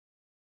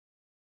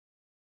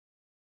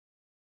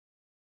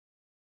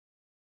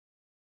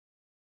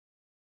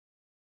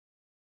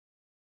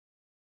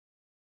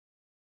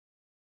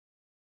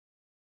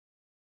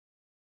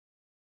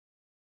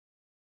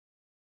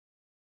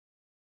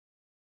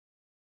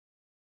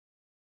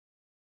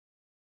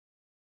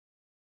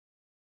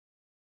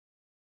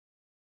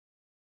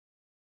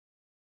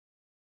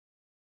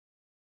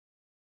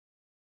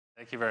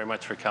Thank you very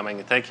much for coming.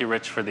 And thank you,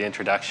 Rich, for the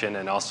introduction.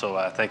 And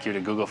also thank you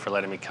to Google for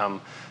letting me come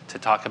to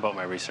talk about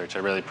my research. I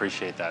really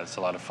appreciate that. It's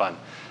a lot of fun.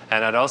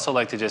 And I'd also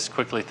like to just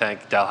quickly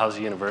thank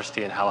Dalhousie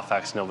University in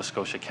Halifax, Nova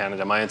Scotia,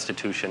 Canada, my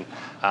institution,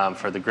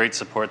 for the great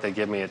support they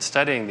give me at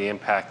studying the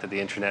impact that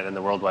the internet and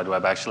the World Wide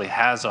Web actually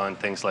has on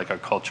things like our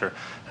culture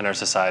and our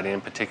society,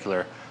 in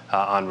particular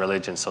on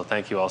religion. So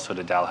thank you also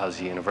to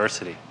Dalhousie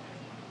University.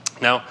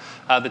 Now,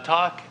 the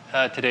talk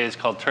today is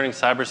called Turning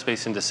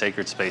Cyberspace into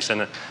Sacred Space.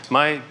 And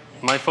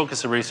my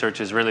focus of research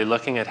is really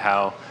looking at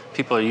how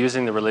people are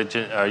using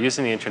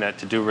the internet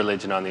to do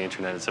religion on the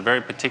internet. It's a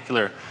very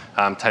particular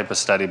type of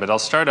study, but I'll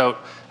start out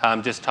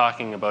just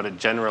talking about it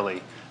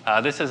generally.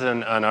 This is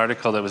an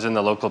article that was in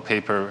the local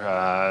paper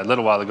a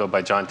little while ago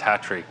by John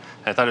Tatry.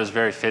 I thought it was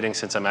very fitting,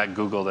 since I'm at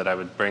Google, that I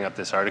would bring up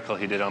this article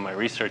he did on my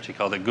research. He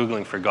called it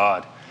Googling for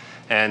God.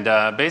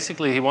 And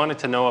basically, he wanted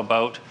to know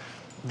about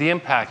the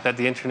impact that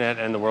the internet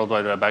and the World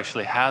Wide Web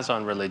actually has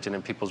on religion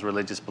and people's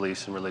religious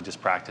beliefs and religious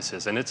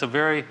practices. And it's a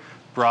very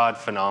broad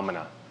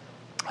phenomena.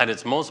 At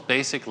its most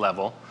basic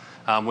level,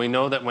 we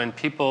know that when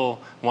people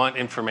want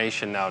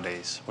information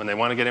nowadays, when they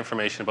want to get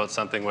information about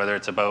something, whether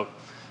it's about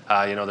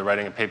they're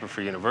writing a paper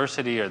for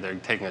university or they're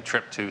taking a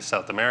trip to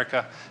South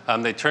America,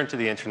 they turn to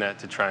the internet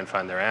to try and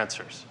find their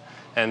answers.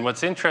 And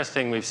what's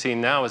interesting we've seen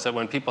now is that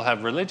when people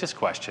have religious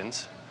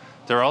questions,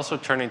 they're also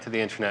turning to the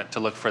internet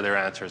to look for their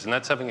answers. And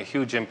that's having a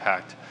huge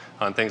impact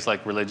on things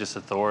like religious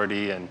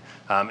authority and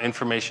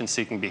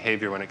information-seeking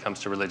behavior when it comes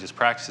to religious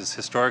practices.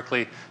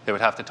 Historically, they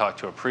would have to talk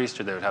to a priest,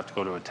 or they would have to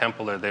go to a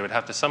temple, or they would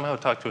have to somehow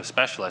talk to a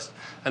specialist.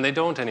 And they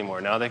don't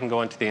anymore. Now they can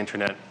go into the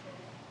internet.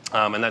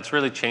 And that's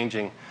really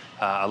changing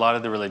a lot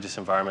of the religious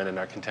environment in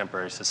our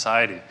contemporary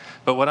society.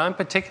 But what I'm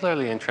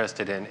particularly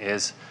interested in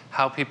is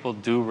how people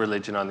do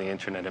religion on the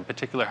internet, in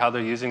particular how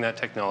they're using that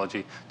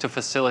technology to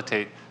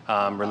facilitate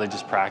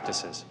religious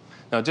practices.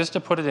 Now, just to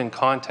put it in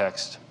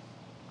context,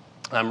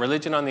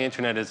 religion on the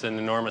internet is an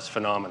enormous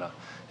phenomena.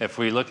 If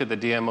we look at the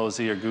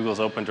DMOZ, or Google's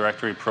Open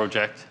Directory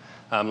project,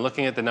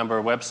 looking at the number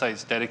of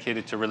websites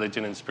dedicated to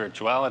religion and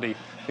spirituality,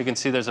 you can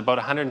see there's about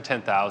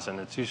 110,000.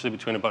 It's usually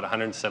between about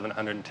 107 and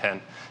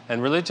 110.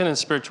 And religion and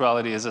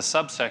spirituality is a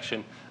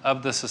subsection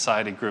of the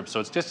society group. So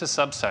it's just a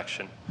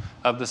subsection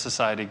of the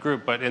society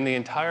group. But in the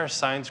entire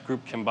science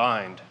group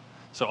combined,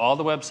 so all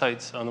the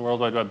websites on the World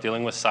Wide Web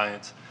dealing with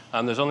science,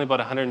 there's only about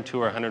 102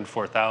 or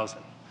 104,000.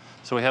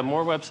 So we have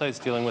more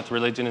websites dealing with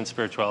religion and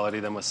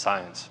spirituality than with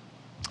science,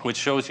 which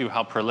shows you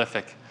how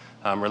prolific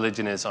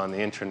religion is on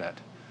the internet.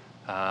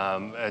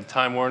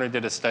 Time Warner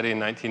did a study in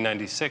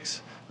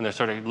 1996 when they're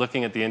sort of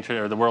looking at the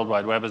internet or the World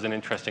Wide Web as an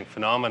interesting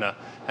phenomena,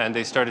 and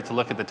they started to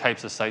look at the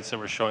types of sites that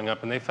were showing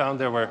up, and they found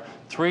there were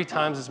 3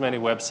 times as many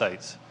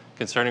websites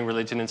concerning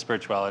religion and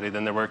spirituality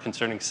than there were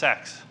concerning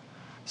sex.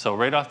 So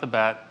right off the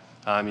bat,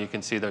 you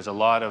can see there's a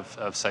lot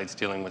of sites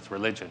dealing with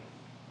religion.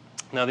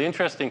 Now, the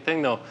interesting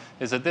thing, though,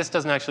 is that this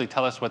doesn't actually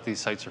tell us what these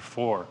sites are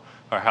for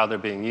or how they're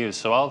being used.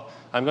 So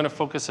I'm going to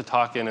focus the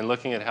talk in and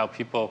looking at how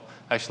people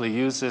actually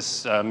use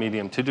this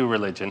medium to do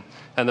religion.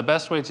 And the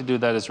best way to do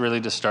that is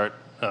really to start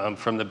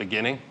from the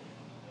beginning.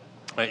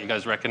 Right, you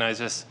guys recognize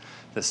this?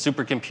 The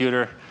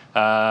supercomputer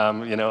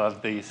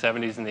of the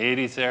 70s and the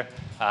 80s there.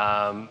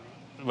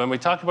 When we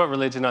talk about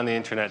religion on the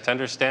internet, to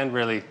understand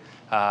really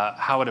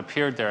how it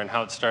appeared there and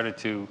how it started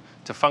to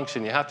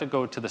function, you have to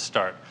go to the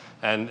start.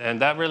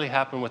 And that really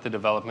happened with the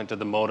development of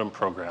the modem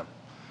program.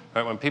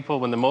 Right,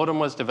 when the modem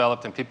was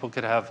developed and people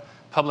could have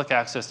public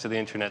access to the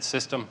internet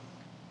system,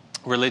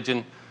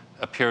 religion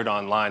appeared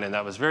online. And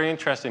that was very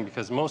interesting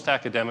because most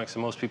academics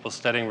and most people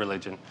studying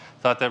religion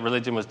thought that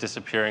religion was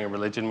disappearing and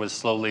religion was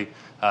slowly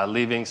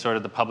leaving sort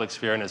of the public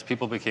sphere. And as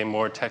people became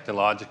more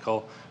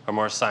technological or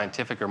more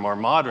scientific or more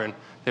modern,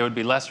 they would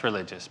be less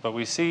religious. But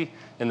we see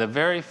in the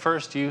very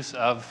first use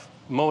of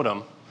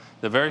modem,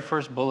 the very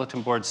first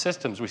bulletin board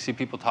systems, we see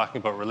people talking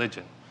about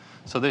religion.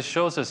 So this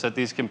shows us that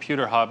these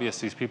computer hobbyists,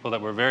 these people that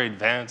were very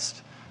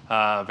advanced,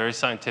 very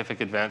scientific,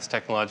 advanced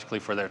technologically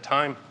for their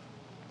time,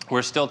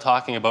 were still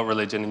talking about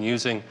religion and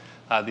using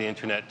the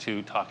internet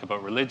to talk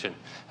about religion.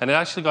 And it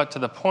actually got to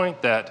the point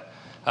that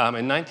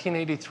in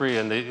 1983,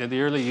 in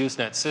the early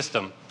Usenet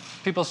system,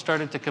 people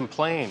started to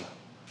complain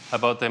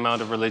about the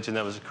amount of religion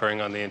that was occurring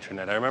on the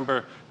internet. I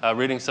remember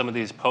reading some of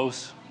these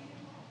posts,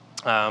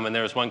 and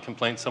there was one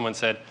complaint. Someone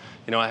said,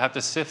 I have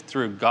to sift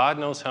through God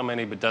knows how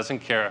many, but doesn't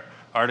care,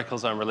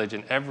 articles on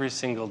religion every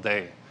single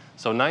day.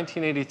 So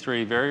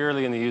 1983, very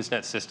early in the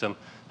Usenet system,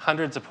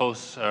 hundreds of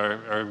posts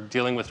are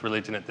dealing with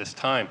religion at this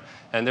time.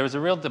 And there was a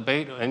real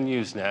debate in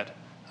Usenet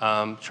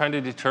trying to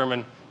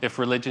determine if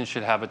religion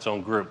should have its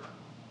own group.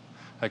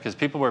 Because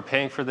people were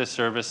paying for this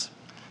service.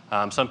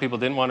 Some people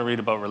didn't want to read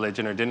about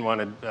religion or didn't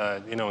want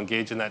to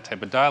engage in that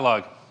type of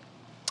dialogue.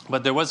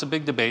 But there was a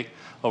big debate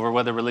over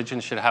whether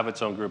religion should have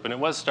its own group. And it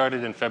was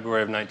started in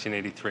February of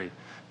 1983.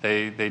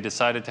 They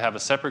decided to have a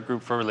separate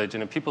group for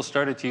religion, and people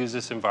started to use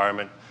this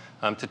environment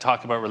to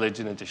talk about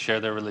religion and to share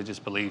their religious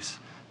beliefs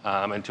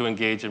and to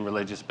engage in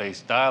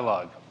religious-based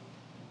dialogue.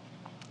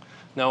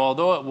 Now,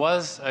 although it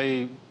was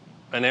an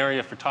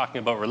area for talking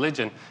about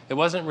religion, it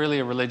wasn't really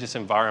a religious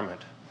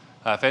environment.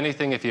 If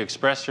anything, if you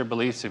expressed your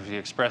beliefs, if you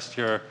expressed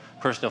your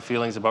personal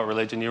feelings about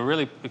religion, you're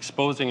really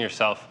exposing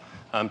yourself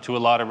to a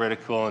lot of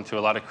ridicule and to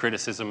a lot of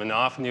criticism, and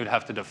often you'd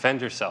have to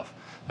defend yourself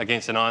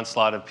against an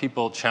onslaught of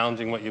people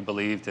challenging what you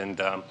believed, and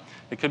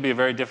it could be a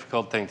very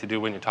difficult thing to do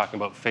when you're talking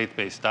about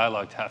faith-based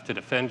dialogue, to have to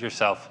defend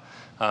yourself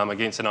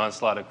against an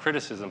onslaught of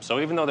criticism. So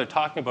even though they're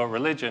talking about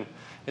religion,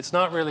 it's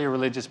not really a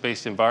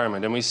religious-based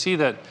environment. And we see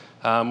that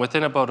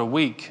within about a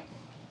week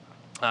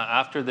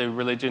after the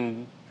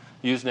religion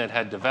Usenet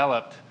had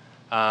developed,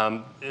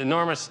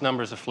 enormous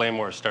numbers of flame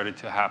wars started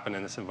to happen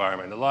in this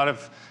environment. A lot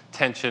of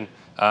tension.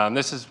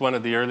 This is one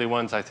of the early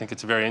ones. I think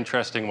it's a very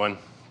interesting one,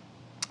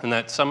 in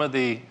that some of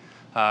the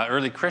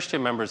early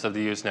Christian members of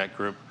the Usenet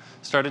group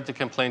started to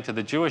complain to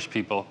the Jewish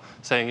people,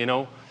 saying,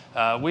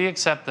 we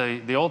accept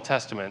the Old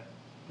Testament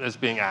as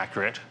being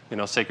accurate,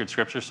 sacred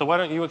scripture, so why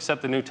don't you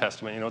accept the New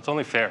Testament? It's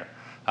only fair.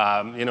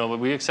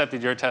 We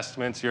accepted your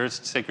testaments, your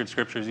sacred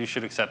scriptures, you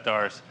should accept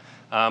ours.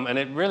 And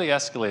it really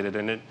escalated,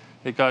 and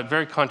it got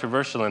very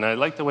controversial, and I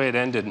like the way it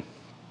ended.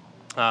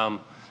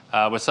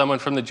 With someone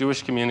from the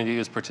Jewish community who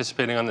was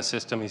participating on the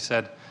system, he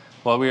said,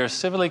 while we are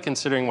civilly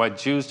considering why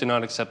Jews do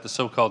not accept the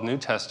so-called New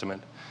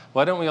Testament,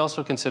 why don't we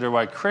also consider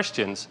why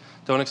Christians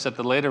don't accept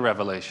the later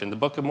revelation, the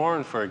Book of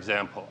Mormon, for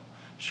example?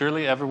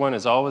 Surely everyone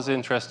is always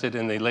interested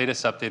in the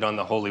latest update on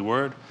the Holy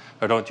Word,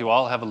 or don't you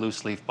all have a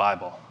loose-leaf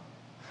Bible?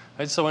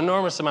 Right? So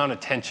enormous amount of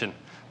tension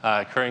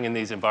occurring in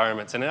these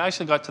environments, and it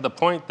actually got to the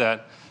point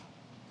that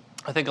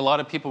I think a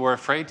lot of people were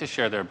afraid to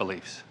share their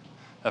beliefs,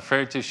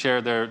 afraid to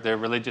share their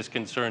religious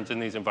concerns in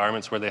these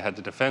environments where they had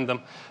to defend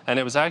them. And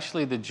it was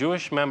actually the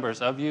Jewish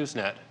members of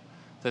Usenet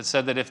that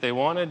said that if they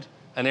wanted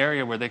an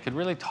area where they could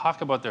really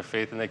talk about their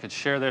faith and they could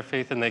share their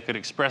faith and they could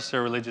express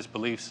their religious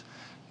beliefs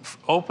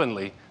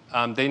openly,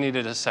 they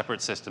needed a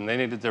separate system. They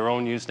needed their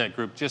own Usenet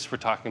group just for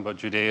talking about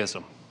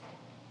Judaism.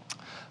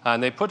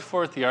 And they put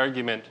forth the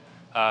argument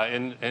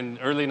in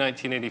early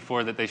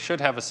 1984 that they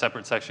should have a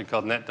separate section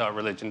called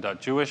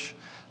net.religion.jewish.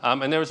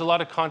 And there was a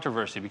lot of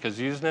controversy because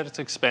Usenet is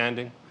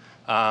expanding.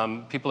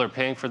 People are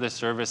paying for this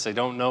service. They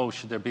don't know,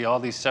 should there be all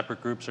these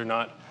separate groups or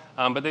not?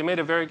 But they made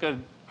a very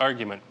good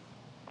argument.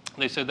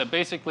 They said that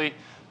basically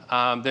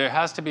there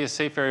has to be a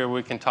safe area where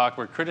we can talk,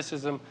 where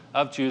criticism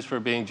of Jews for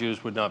being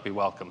Jews would not be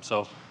welcome.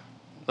 So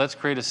let's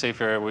create a safe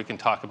area where we can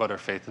talk about our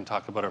faith and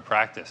talk about our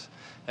practice.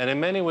 And in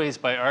many ways,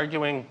 by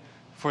arguing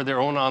for their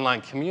own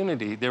online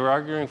community, they were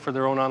arguing for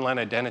their own online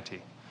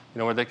identity,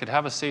 where they could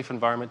have a safe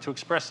environment to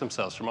express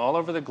themselves from all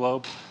over the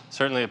globe.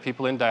 Certainly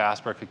people in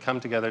diaspora could come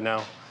together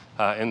now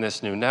in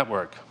this new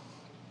network.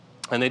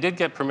 And they did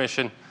get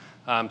permission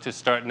to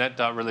start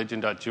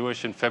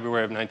net.religion.jewish in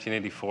February of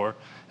 1984.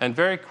 And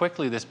very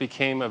quickly, this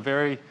became a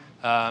very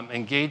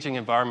engaging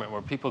environment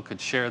where people could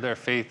share their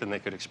faith and they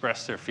could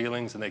express their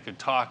feelings and they could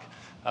talk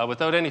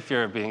without any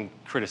fear of being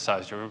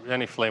criticized or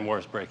any flame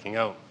wars breaking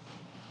out.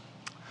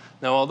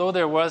 Now, although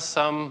there was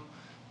some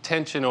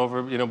tension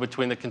over,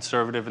 between the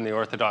conservative and the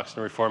Orthodox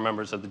and Reform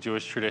members of the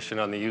Jewish tradition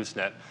on the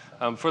Usenet,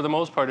 for the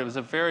most part, it was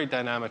a very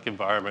dynamic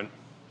environment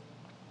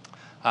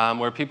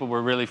where people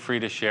were really free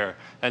to share.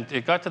 And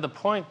it got to the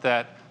point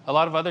that a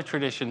lot of other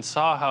traditions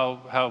saw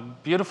how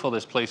beautiful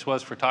this place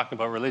was for talking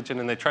about religion,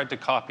 and they tried to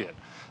copy it.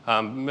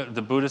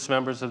 The Buddhist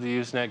members of the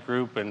Usenet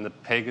group and the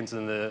pagans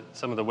and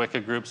some of the Wicca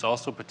groups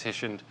also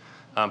petitioned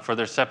for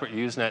their separate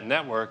Usenet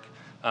network,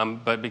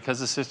 but because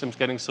the system's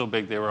getting so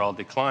big, they were all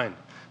declined.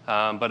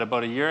 But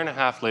about a year and a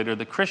half later,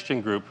 the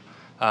Christian group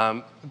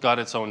got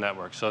its own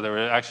network. So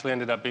there actually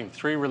ended up being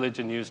 3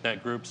 religion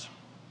Usenet groups: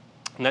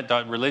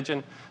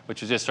 net.religion,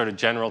 which is just sort of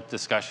general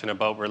discussion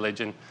about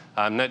religion,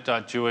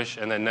 net.jewish,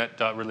 and then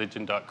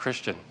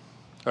net.religion.christian,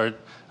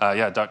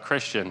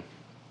 .christian,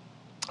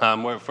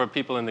 for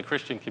people in the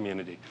Christian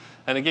community.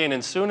 And again,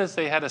 as soon as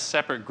they had a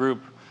separate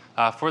group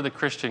for the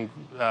Christian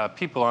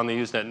people on the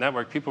Usenet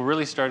network, people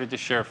really started to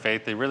share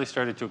faith. They really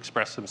started to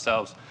express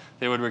themselves.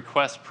 They would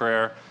request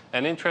prayer.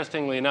 And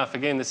interestingly enough,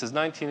 again, this is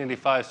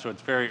 1985, so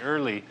it's very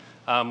early,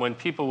 when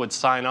people would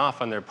sign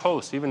off on their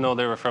posts, even though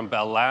they were from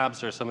Bell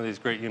Labs or some of these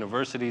great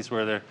universities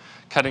where their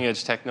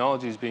cutting-edge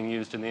technology is being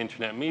used in the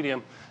internet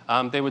medium,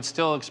 they would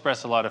still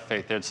express a lot of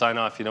faith. They'd sign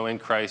off, in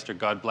Christ, or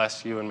God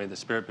bless you, and may the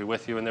Spirit be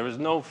with you. And there was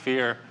no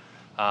fear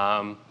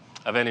of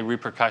any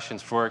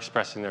repercussions for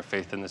expressing their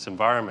faith in this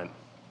environment.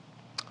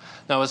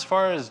 Now, as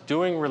far as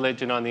doing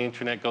religion on the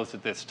internet goes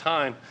at this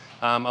time,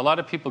 a lot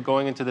of people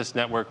going into this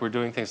network were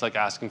doing things like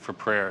asking for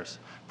prayers,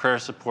 prayer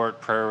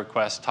support, prayer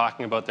requests,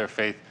 talking about their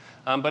faith.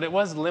 But it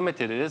was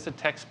limited. It is a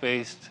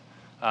text-based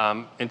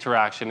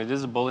interaction. It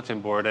is a bulletin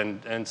board.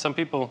 And some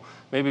people,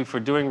 maybe for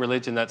doing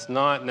religion, that's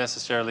not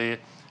necessarily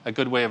a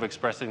good way of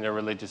expressing their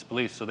religious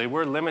beliefs. So they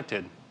were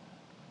limited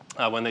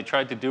when they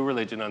tried to do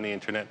religion on the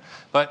internet.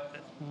 But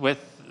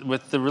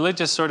with the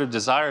religious sort of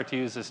desire to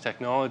use this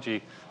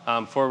technology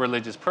for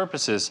religious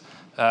purposes,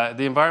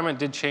 the environment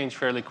did change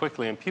fairly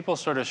quickly, and people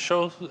sort of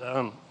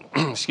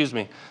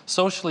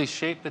socially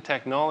shaped the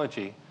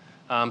technology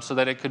so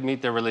that it could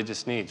meet their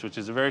religious needs, which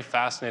is a very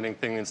fascinating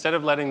thing. Instead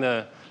of letting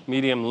the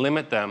medium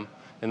limit them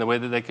in the way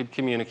that they could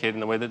communicate, in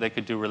the way that they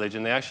could do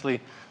religion, they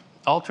actually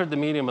altered the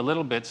medium a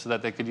little bit so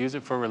that they could use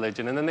it for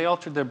religion, and then they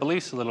altered their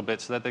beliefs a little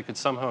bit so that they could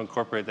somehow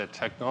incorporate that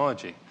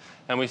technology.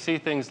 And we see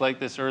things like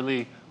this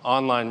early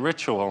online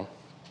ritual,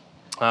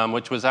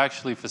 which was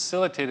actually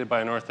facilitated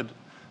by an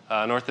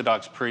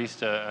Orthodox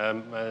priest,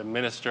 a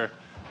minister,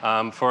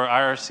 for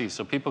IRC.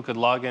 So people could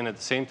log in at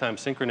the same time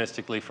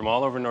synchronistically from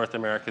all over North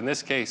America, in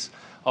this case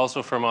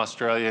also from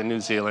Australia and New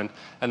Zealand,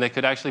 and they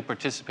could actually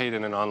participate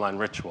in an online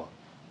ritual.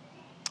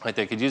 Like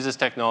they could use this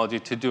technology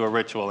to do a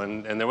ritual,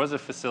 and there was a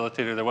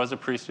facilitator, there was a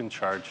priest in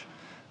charge,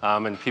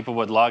 and people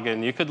would log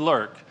in. You could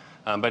lurk,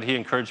 but he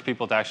encouraged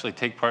people to actually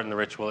take part in the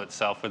ritual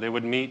itself, where they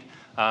would meet,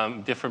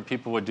 different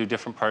people would do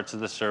different parts of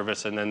the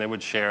service, and then they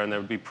would share, and there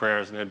would be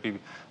prayers, and there would be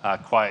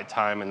quiet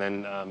time, and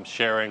then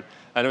sharing.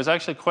 And it was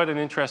actually quite an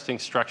interesting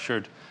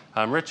structured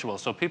ritual.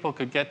 So people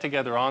could get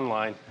together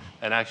online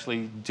and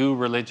actually do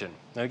religion.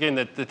 And again,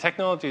 the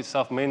technology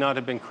itself may not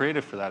have been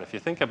created for that. If you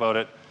think about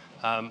it,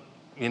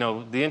 you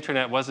know, the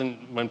internet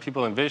wasn't, when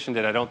people envisioned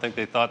it, I don't think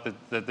they thought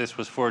that this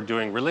was for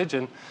doing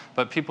religion,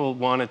 but people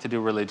wanted to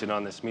do religion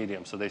on this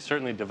medium. So they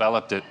certainly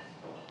developed it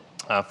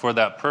for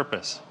that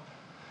purpose.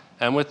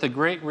 And with the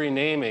great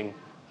renaming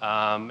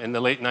in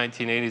the late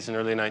 1980s and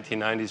early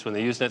 1990s, when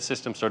the Usenet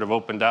system sort of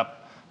opened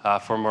up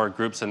for more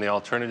groups and the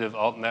alternative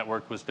alt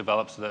network was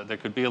developed so that there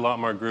could be a lot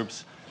more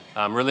groups,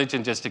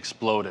 religion just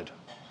exploded.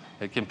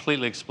 It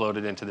completely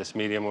exploded into this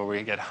medium where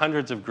we get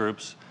hundreds of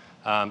groups,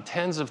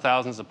 tens of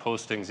thousands of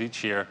postings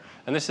each year.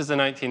 And this is the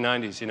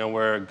 1990s, you know,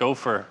 where a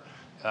gopher,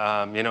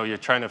 you know, you're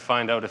trying to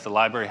find out if the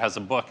library has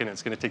a book and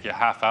it's going to take you a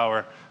half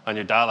hour on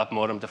your dial-up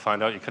modem to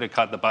find out. You could have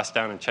caught the bus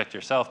down and checked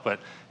yourself, but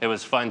it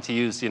was fun to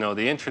use, you know,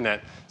 the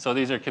internet. So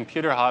these are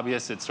computer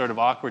hobbyists. It's sort of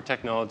awkward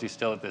technology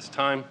still at this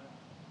time,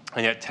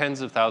 and yet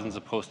tens of thousands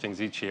of postings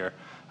each year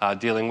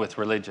dealing with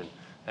religion.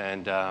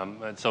 And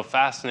so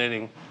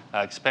fascinating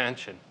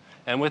expansion.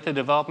 And with the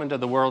development of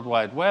the World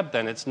Wide Web,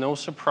 then it's no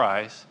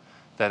surprise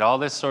that all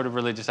this sort of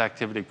religious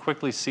activity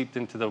quickly seeped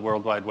into the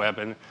World Wide Web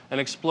and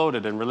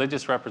exploded, and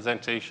religious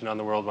representation on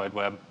the World Wide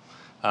Web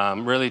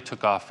really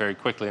took off very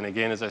quickly. And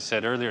again, as I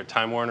said earlier,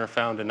 Time Warner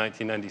found in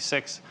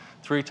 1996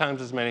 3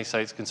 times as many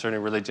sites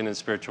concerning religion and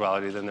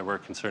spirituality than there were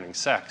concerning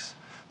sex.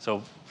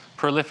 So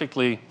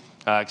prolifically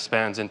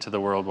expands into the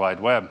World Wide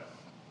Web.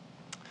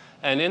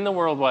 And in the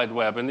World Wide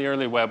Web, in the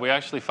early web, we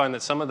actually find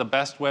that some of the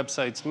best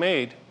websites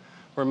made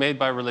were made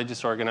by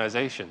religious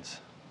organizations.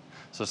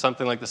 So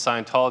something like the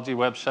Scientology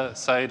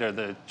website or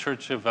the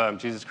Church of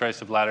Jesus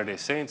Christ of Latter-day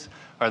Saints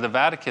or the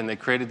Vatican, they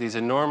created these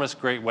enormous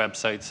great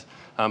websites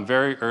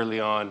very early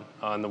on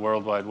the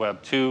World Wide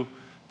Web to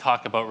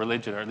talk about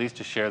religion, or at least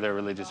to share their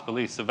religious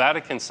beliefs. The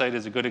Vatican site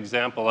is a good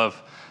example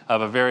of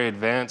a very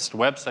advanced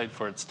website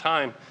for its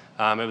time.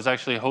 It was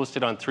actually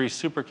hosted on 3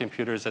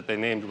 supercomputers that they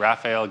named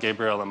Raphael,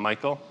 Gabriel, and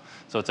Michael.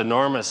 So it's an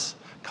enormous,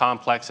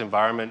 complex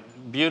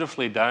environment,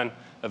 beautifully done,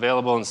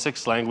 available in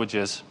 6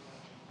 languages.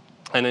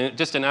 And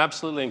just an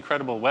absolutely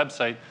incredible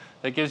website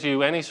that gives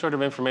you any sort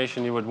of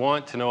information you would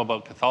want to know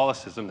about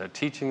Catholicism, their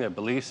teaching, their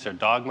beliefs, their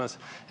dogmas,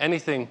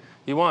 anything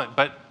you want.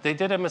 But they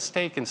did a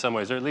mistake in some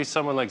ways, or at least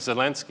someone like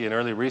Zelensky, an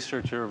early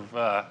researcher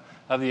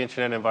of the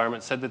internet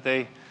environment, said that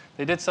they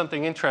did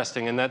something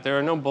interesting in that there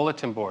are no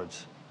bulletin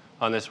boards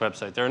on this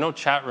website. There are no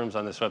chat rooms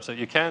on this website.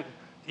 You can't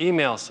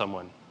email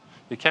someone.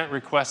 You can't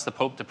request the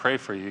Pope to pray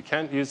for you. You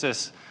can't use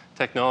this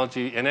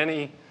technology in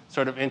any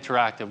sort of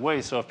interactive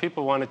way. So if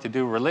people wanted to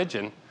do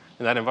religion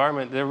in that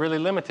environment, they're really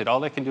limited. All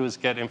they can do is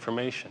get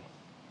information.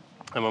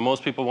 And when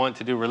most people want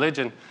to do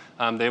religion,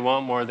 they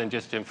want more than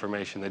just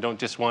information. They don't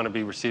just want to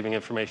be receiving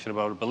information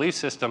about a belief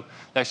system.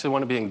 They actually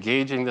want to be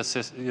engaging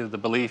the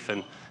belief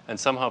and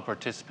somehow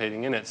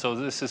participating in it. So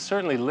this is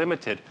certainly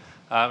limited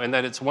in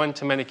that it's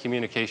one-to-many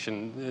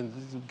communication.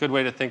 A good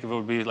way to think of it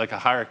would be like a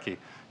hierarchy,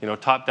 you know,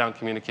 top-down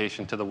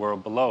communication to the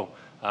world below,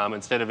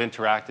 instead of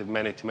interactive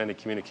many-to-many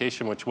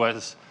communication, which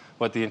was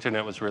what the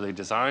internet was really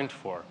designed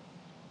for.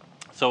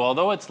 So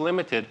although it's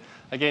limited,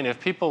 again, if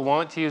people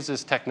want to use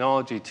this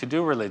technology to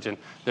do religion,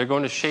 they're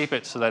going to shape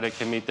it so that it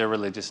can meet their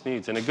religious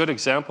needs. And a good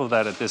example of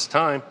that at this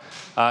time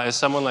is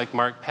someone like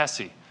Mark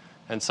Pesce.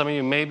 And some of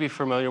you may be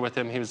familiar with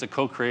him. He was the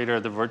co-creator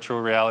of the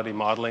virtual reality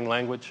modeling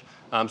language.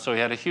 So he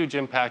had a huge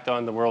impact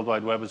on the World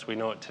Wide Web as we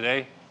know it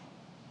today.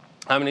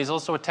 And he's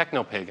also a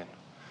techno-pagan.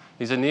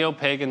 He's a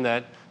neo-pagan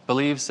that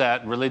believes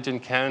that religion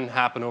can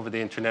happen over the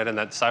internet and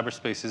that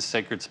cyberspace is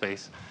sacred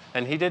space.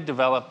 And he did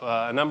develop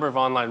a number of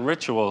online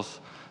rituals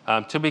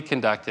to be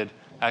conducted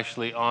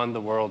actually on the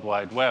World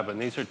Wide Web.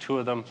 And these are 2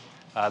 of them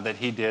that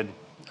he did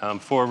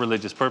for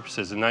religious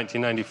purposes. In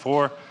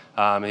 1994,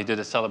 he did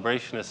a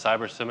celebration of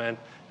Cyberspace.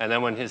 And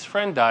then when his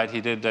friend died,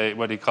 he did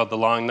what he called the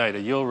Long Night,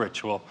 a Yule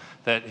ritual,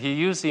 that he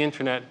used the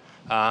internet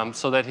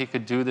so that he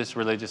could do this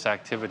religious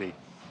activity.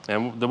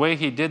 And the way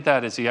he did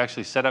that is he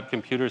actually set up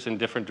computers in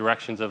different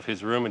directions of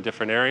his room in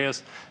different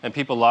areas, and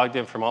people logged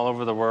in from all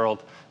over the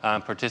world,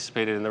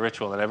 participated in the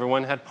ritual. And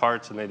everyone had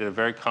parts, and they did a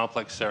very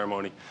complex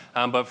ceremony.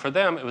 But for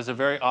them, it was a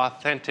very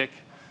authentic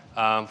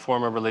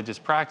form of religious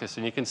practice.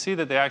 And you can see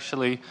that they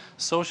actually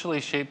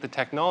socially shaped the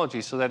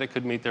technology so that it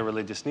could meet their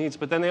religious needs.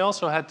 But then they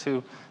also had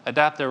to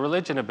adapt their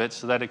religion a bit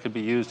so that it could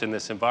be used in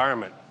this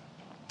environment.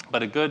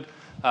 But a good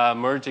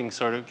merging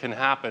sort of can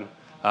happen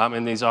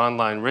in these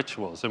online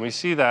rituals. And we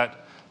see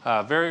that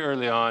very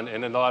early on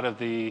in a lot of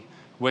the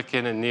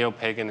Wiccan and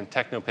neo-pagan and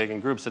techno-pagan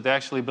groups, that they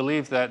actually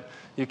believe that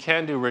you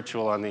can do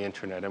ritual on the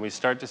internet. And we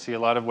start to see a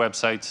lot of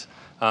websites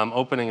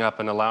opening up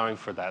and allowing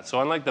for that.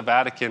 So unlike the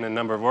Vatican and a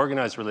number of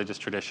organized religious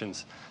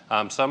traditions,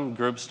 some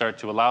groups start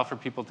to allow for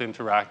people to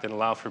interact and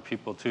allow for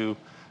people to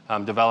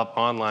develop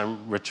online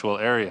ritual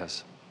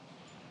areas.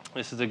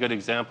 This is a good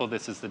example.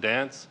 This is the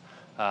dance,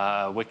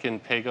 Wiccan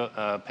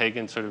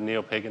pagan, sort of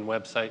neo-pagan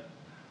website.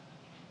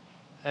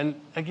 And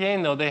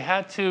again, though, they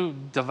had to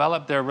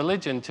develop their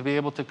religion to be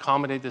able to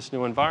accommodate this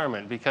new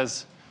environment,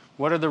 because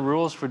what are the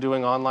rules for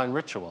doing online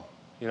ritual?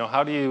 You know,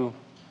 how do you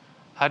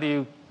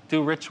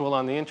do ritual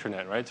on the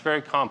internet, right? It's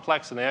very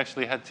complex, and they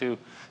actually had to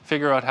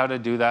figure out how to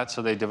do that.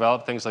 So they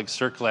developed things like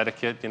circle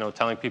etiquette, you know,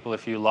 telling people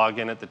if you log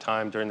in at the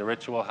time during the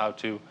ritual, how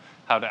to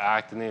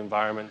act in the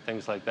environment,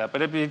 things like that.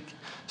 But it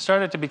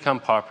started to become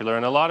popular,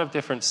 and a lot of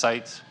different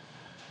sites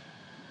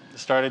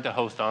started to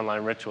host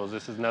online rituals.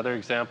 This is another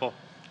example.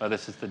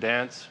 This is the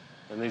dance,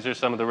 and these are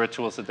some of the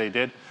rituals that they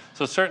did.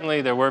 So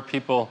certainly there were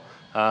people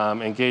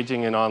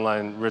engaging in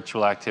online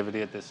ritual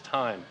activity at this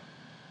time.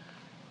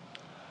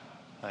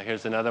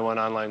 Here's another one,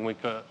 online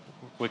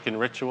Wiccan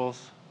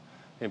rituals.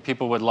 And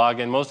people would log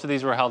in. Most of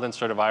these were held in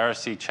sort of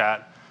IRC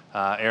chat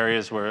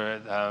areas where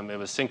it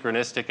was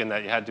synchronistic in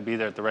that you had to be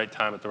there at the right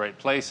time at the right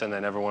place, and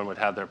then everyone would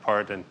have their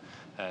part and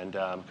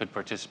could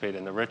participate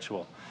in the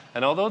ritual.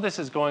 And although this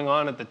is going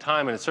on at the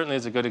time, and it certainly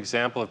is a good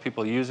example of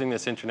people using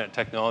this internet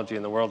technology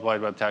and the World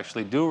Wide Web to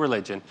actually do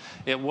religion,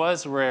 it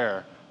was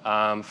rare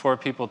for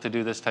people to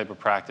do this type of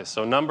practice.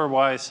 So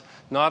number-wise,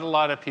 not a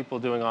lot of people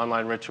doing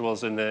online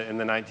rituals in the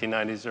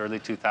 1990s, early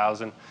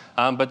 2000s,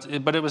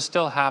 but it was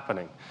still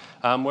happening.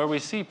 Where we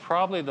see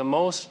probably the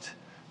most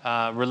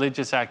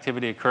religious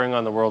activity occurring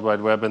on the World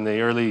Wide Web in the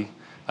early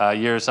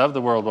years of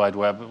the World Wide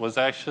Web was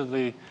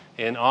actually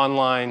in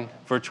online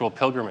virtual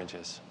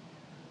pilgrimages.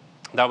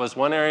 That was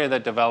one area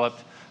that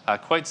developed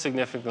quite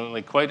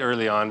significantly, quite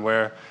early on,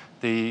 where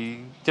the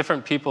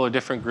different people or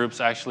different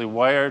groups actually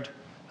wired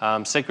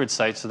sacred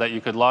sites so that you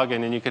could log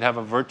in and you could have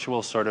a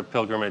virtual sort of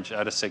pilgrimage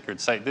at a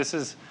sacred site. This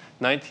is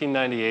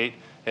 1998.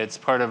 It's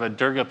part of a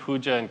Durga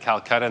Puja in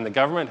Calcutta, and the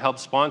government helped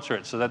sponsor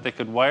it so that they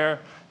could wire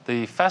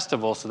the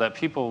festival so that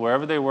people,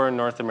 wherever they were in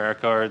North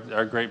America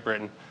or Great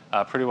Britain,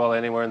 pretty well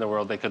anywhere in the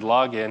world, they could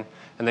log in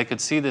and they could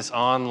see this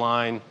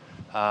online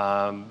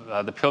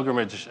the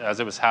pilgrimage as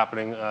it was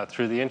happening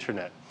through the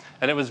internet.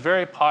 And it was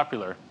very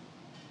popular.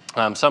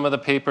 Some of the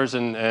papers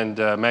and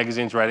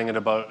magazines writing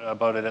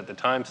about it at the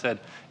time said,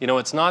 you know,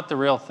 it's not the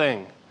real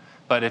thing,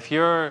 but if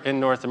you're in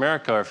North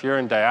America or if you're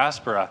in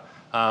diaspora,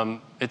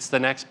 it's the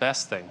next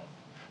best thing,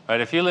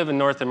 right? If you live in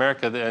North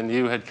America and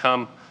you had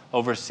come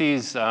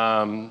overseas,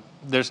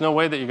 there's no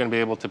way that you're going to be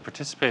able to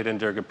participate in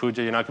Durga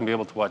Puja. You're not going to be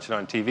able to watch it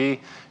on TV.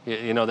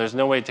 You know, there's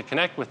no way to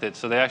connect with it.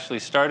 So they actually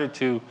started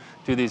to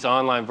do these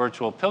online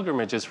virtual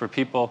pilgrimages for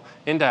people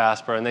in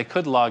diaspora, and they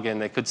could log in.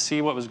 They could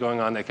see what was going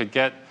on. They could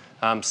get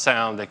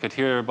sound. They could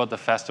hear about the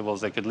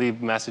festivals. They could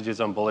leave messages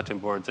on bulletin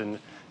boards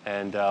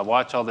and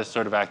watch all this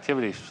sort of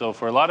activity. So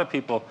for a lot of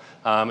people,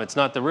 it's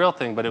not the real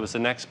thing, but it was the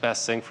next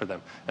best thing for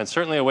them. And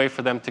certainly a way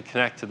for them to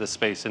connect to the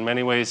space. In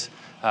many ways,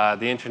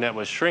 the internet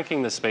was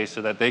shrinking the space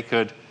so that they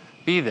could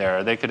be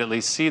there. They could at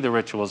least see the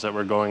rituals that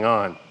were going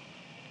on.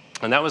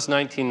 And that was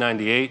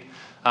 1998.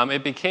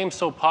 It became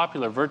so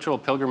popular, virtual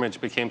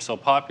pilgrimage became so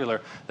popular,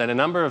 that a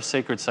number of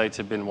sacred sites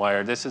have been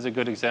wired. This is a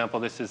good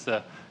example. This is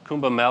the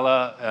Kumbh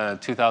Mela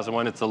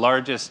 2001. It's the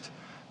largest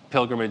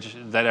pilgrimage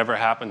that ever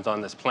happens on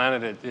this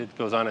planet. It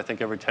goes on, I think,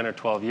 every 10 or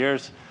 12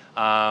 years.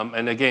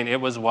 And again, it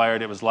was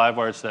wired. It was live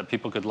wired so that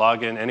people could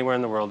log in anywhere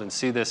in the world and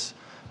see this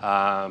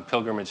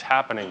pilgrimage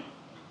happening.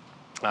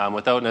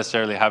 Without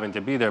necessarily having to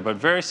be there, but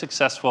very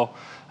successful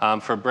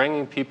for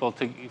bringing people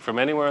from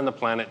anywhere on the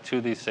planet to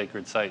these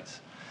sacred sites.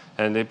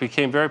 And it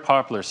became very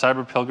popular.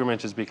 Cyber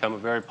pilgrimage has become a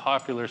very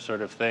popular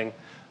sort of thing.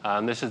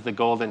 This is the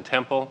Golden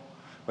Temple,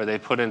 where they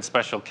put in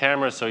special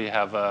cameras, so you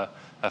have a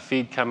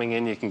feed coming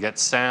in, you can get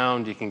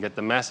sound, you can get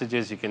the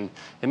messages, you can,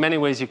 in many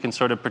ways, you can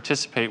sort of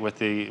participate with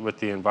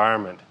the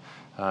environment.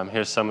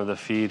 Here's some of the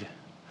feed.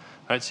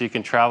 All right, so you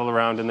can travel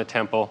around in the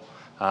temple,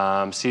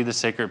 see the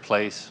sacred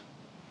place,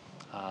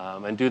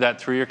 and do that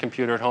through your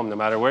computer at home. No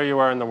matter where you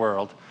are in the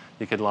world,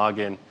 you can log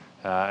in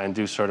and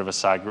do sort of a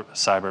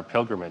cyber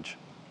pilgrimage.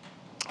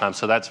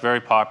 So that's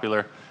very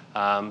popular.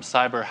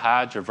 Cyber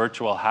Hajj or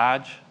virtual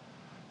Hajj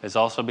is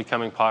also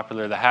becoming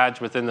popular. The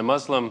Hajj within the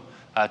Muslim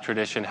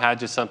tradition,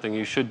 Hajj is something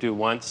you should do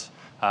once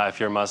if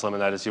you're Muslim,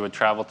 and that is you would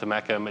travel to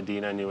Mecca and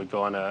Medina and you would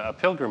go on a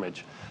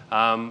pilgrimage.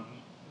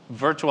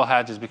 Virtual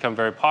Hajj has become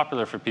very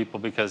popular for people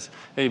because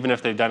even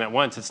if they've done it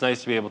once, it's nice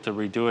to be able to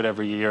redo it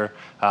every year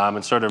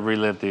and sort of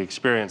relive the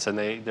experience. And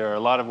there are a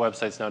lot of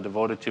websites now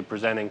devoted to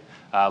presenting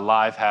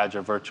live Hajj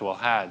or virtual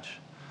Hajj.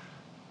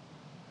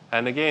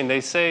 And again,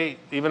 they say,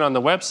 even on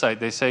the website,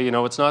 they say,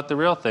 it's not the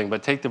real thing,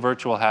 but take the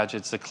virtual Hajj.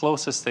 It's the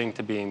closest thing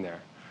to being there,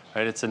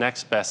 right? It's the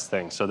next best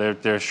thing. So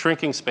they're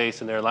shrinking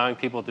space, and they're allowing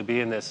people to be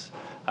in this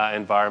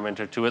environment,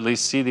 or to at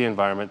least see the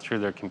environment through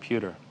their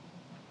computer.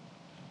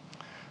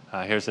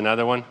 Here's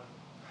another one.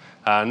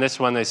 In this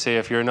one, they say,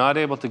 if you're not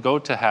able to go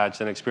to Hajj,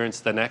 then experience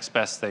the next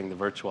best thing, the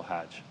virtual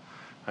Hajj.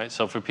 Right?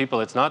 So for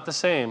people, it's not the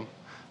same,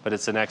 but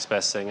it's the next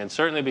best thing, and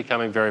certainly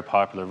becoming very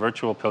popular.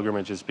 Virtual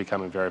pilgrimage is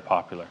becoming very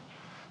popular.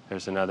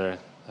 There's another,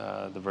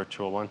 the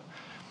virtual one.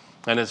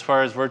 And as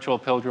far as virtual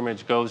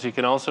pilgrimage goes, you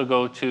can also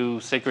go to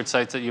sacred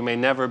sites that you may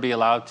never be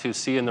allowed to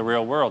see in the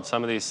real world.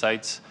 Some of these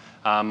sites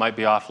might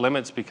be off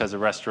limits because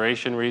of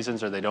restoration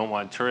reasons, or they don't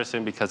want tourists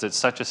in because it's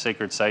such a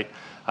sacred site.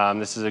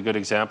 This is a good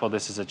example.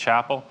 This is a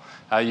chapel.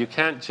 You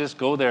can't just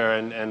go there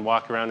and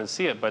walk around and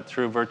see it, but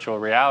through virtual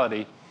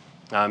reality,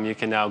 you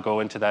can now go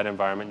into that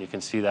environment, you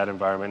can see that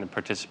environment and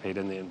participate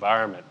in the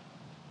environment.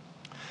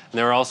 And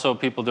there are also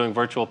people doing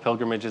virtual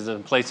pilgrimages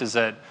in places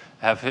that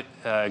have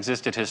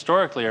existed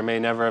historically or may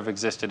never have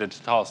existed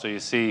at all. So you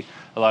see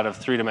a lot of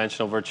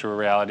three-dimensional virtual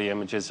reality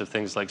images of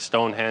things like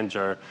Stonehenge,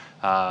 or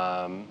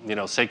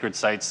sacred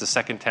sites. The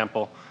Second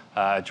Temple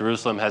at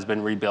Jerusalem has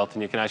been rebuilt,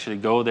 and you can actually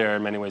go there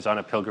in many ways on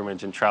a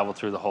pilgrimage and travel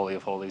through the Holy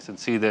of Holies and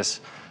see this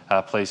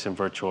place in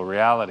virtual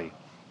reality.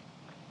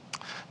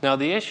 Now,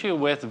 the issue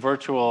with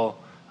virtual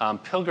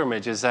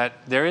pilgrimage is that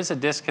there is a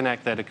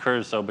disconnect that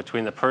occurs, though,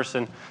 between the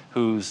person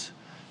who's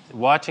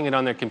watching it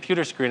on their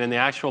computer screen and the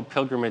actual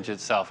pilgrimage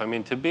itself. I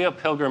mean, to be a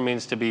pilgrim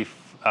means to be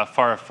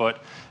far afoot,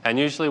 and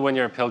usually when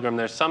you're a pilgrim,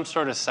 there's some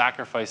sort of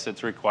sacrifice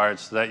that's required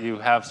so that you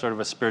have sort of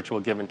a spiritual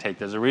give and take.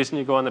 There's a reason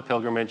you go on the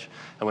pilgrimage,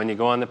 and when you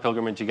go on the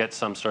pilgrimage, you get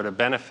some sort of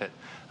benefit.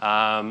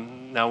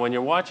 Now, when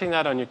you're watching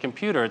that on your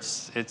computer,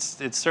 it's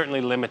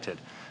certainly limited.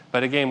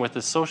 But again, with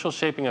the social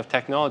shaping of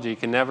technology, you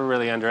can never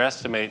really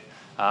underestimate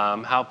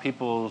how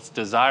people's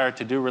desire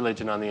to do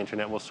religion on the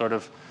internet will sort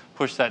of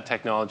push that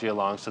technology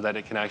along so that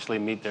it can actually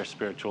meet their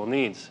spiritual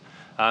needs.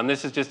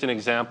 This is just an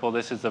example.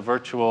 This is the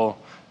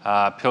virtual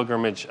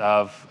pilgrimage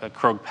of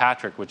Croagh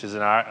Patrick, which is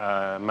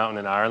a mountain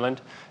in Ireland.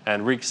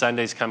 And Reek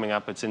Sunday's coming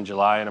up. It's in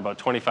July, and about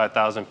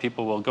 25,000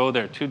 people will go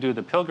there to do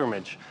the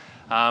pilgrimage.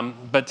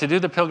 But to do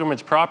the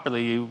pilgrimage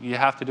properly, you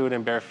have to do it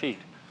in bare feet.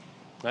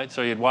 Right?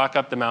 So you'd walk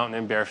up the mountain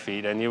in bare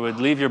feet, and you would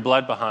leave your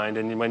blood behind,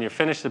 and when you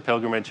finish the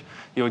pilgrimage,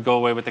 you would go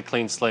away with a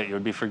clean slate. You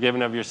would be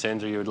forgiven of your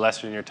sins, or you would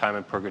lessen your time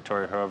in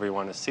purgatory, however you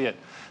want to see it.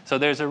 So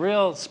there's a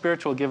real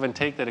spiritual give and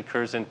take that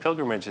occurs in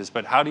pilgrimages,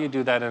 but how do you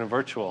do that in a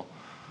virtual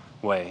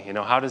way?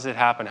 How does it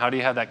happen? How do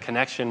you have that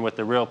connection with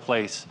the real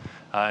place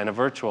in a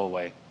virtual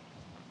way?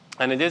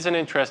 And it is an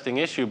interesting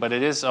issue, but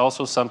it is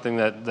also something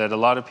that a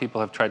lot of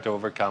people have tried to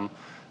overcome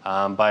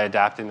by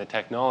adapting the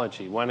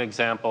technology. One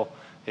example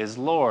is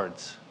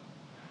Lourdes.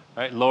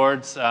 Right?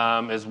 Lourdes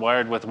is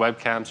wired with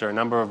webcams. There are a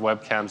number of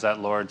webcams at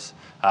Lourdes,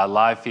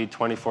 live feed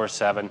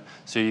 24/7,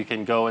 so you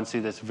can go and see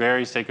this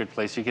very sacred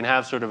place. You can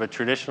have sort of a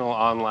traditional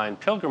online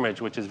pilgrimage,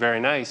 which is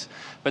very nice,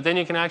 but then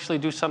you can actually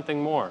do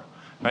something more.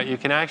 Right? You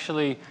can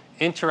actually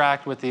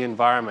interact with the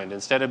environment.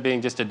 Instead of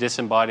being just a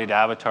disembodied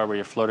avatar where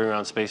you're floating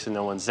around space and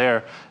no one's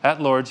there, at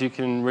Lourdes you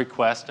can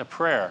request a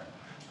prayer.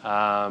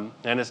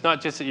 And it's not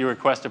just that you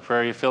request a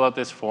prayer, you fill out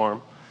this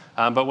form.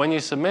 But when you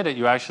submit it,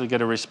 you actually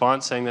get a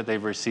response saying that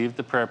they've received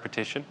the prayer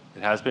petition.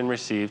 It has been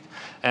received.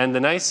 And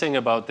the nice thing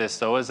about this,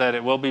 though, is that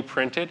it will be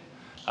printed.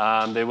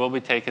 They will be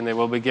taken. They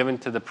will be given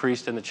to the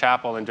priest in the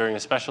chapel. And during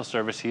a special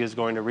service, he is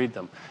going to read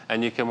them.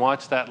 And you can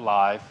watch that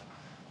live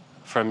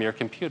from your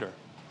computer.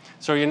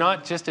 So you're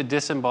not just a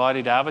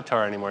disembodied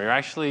avatar anymore. You're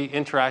actually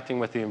interacting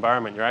with the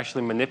environment. You're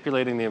actually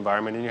manipulating the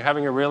environment. And you're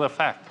having a real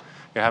effect.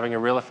 You're having a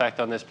real effect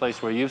on this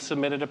place where you've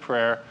submitted a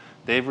prayer.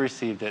 They've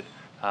received it.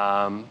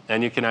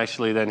 And you can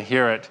actually then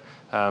hear it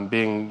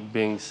being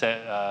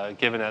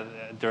given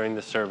during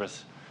the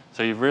service.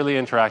 So you've really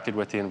interacted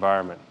with the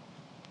environment.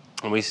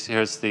 And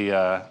here's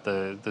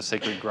the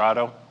sacred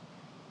grotto.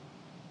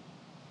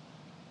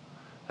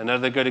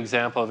 Another good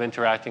example of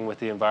interacting with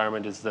the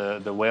environment is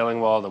the Wailing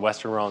Wall, the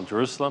Western Wall in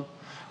Jerusalem.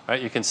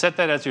 Right? You can set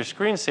that as your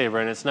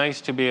screensaver, and it's nice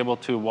to be able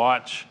to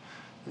watch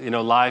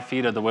live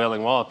feed of the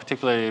Wailing Wall,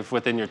 particularly if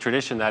within your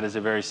tradition that is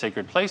a very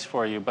sacred place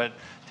for you. But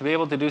to be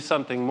able to do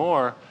something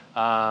more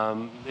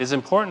is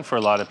important for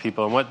a lot of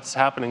people. And what's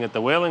happening at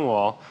the Wailing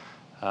Wall,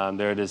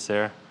 there it is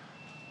there,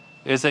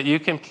 is that you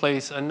can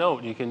place a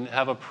note. You can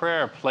have a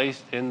prayer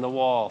placed in the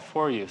wall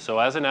for you. So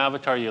as an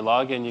avatar, you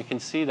log in, you can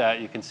see that,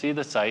 you can see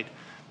the site,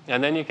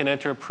 and then you can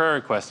enter a prayer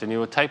request, and you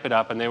will type it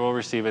up, and they will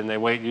receive it, and they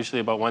wait usually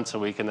about once a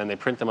week, and then they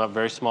print them up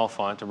very small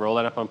font to roll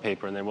it up on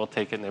paper, and they will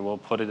take it and they will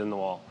put it in the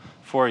wall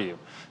for you.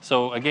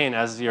 So again,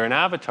 as you're an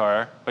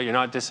avatar, but you're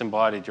not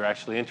disembodied, you're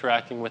actually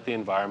interacting with the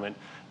environment,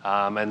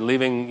 and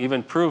leaving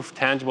even proof,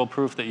 tangible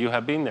proof that you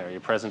have been there. Your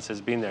presence has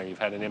been there. You've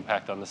had an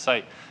impact on the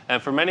site.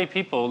 And for many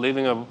people,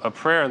 leaving a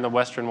prayer in the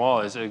Western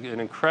Wall is an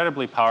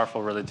incredibly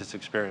powerful religious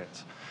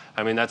experience.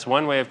 I mean, that's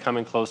one way of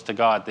coming close to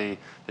God. The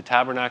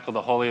tabernacle,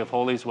 the Holy of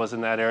Holies, was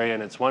in that area,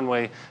 and it's one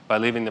way by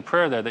leaving the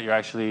prayer there that you're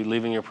actually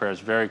leaving your prayers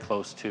very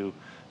close to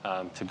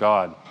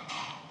God.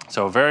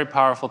 So a very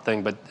powerful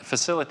thing, but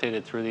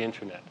facilitated through the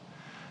internet.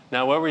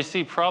 Now, where we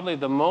see probably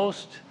the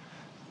most,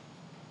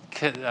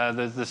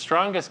 the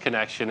strongest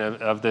connection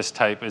of this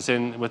type is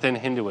within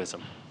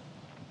Hinduism.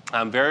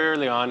 Very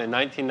early on in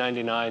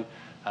 1999,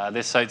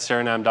 this site,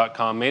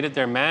 Saranam.com, made it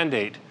their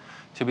mandate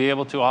to be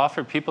able to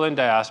offer people in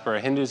diaspora,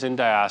 Hindus in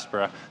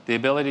diaspora, the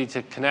ability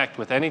to connect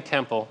with any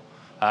temple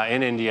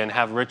in India and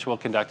have ritual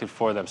conducted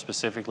for them,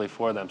 specifically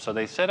for them. So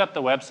they set up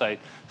the website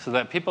so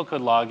that people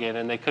could log in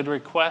and they could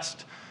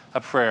request a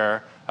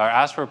prayer or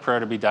ask for a prayer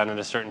to be done in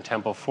a certain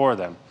temple for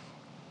them.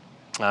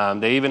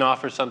 They even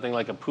offer something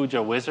like a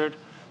puja wizard.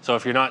 So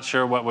if you're not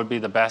sure what would be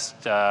the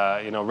best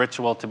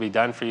ritual to be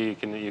done for you,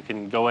 you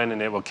can go in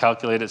and it will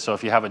calculate it. So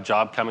if you have a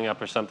job coming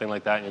up or something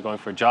like that and you're going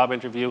for a job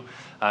interview,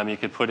 you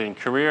could put in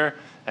career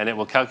and it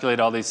will calculate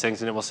all these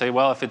things and it will say,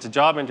 well, if it's a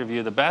job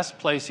interview, the best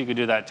place you could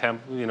do that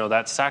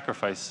that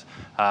sacrifice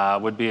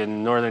would be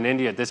in northern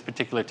India at this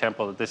particular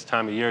temple at this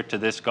time of year to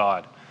this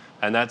god.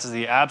 And that's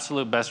the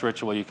absolute best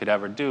ritual you could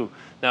ever do.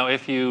 Now,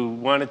 if you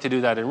wanted to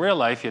do that in real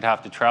life, you'd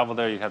have to travel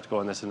there. You'd have to go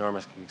on this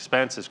enormous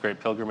expense, this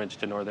great pilgrimage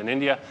to northern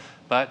India.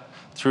 But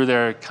through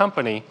their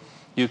company,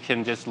 you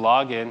can just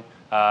log in.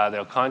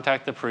 They'll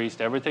contact the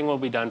priest. Everything will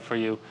be done for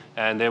you.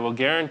 And they will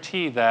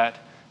guarantee that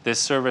this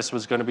service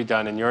was going to be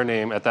done in your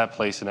name at that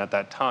place and at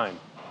that time.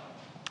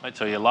 Right,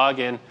 so you log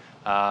in.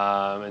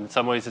 In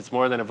some ways, it's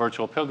more than a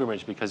virtual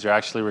pilgrimage because you're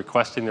actually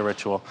requesting the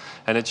ritual.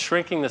 And it's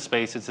shrinking the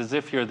space. It's as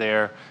if you're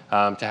there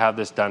to have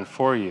this done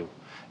for you.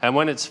 And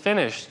when it's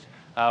finished,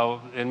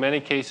 in many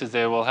cases,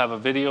 they will have a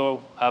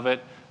video of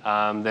it.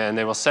 Then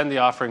they will send the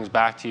offerings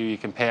back to you. You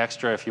can pay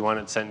extra if you want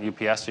it sent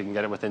UPS. So you can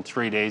get it within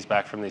 3 days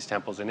back from these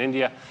temples in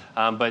India.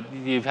 But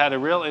you've had a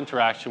real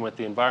interaction with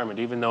the environment,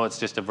 even though it's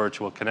just a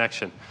virtual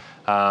connection.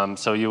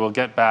 So you will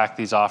get back.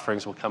 These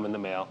offerings will come in the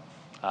mail,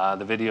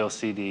 the video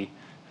CD.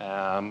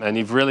 And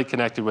you've really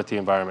connected with the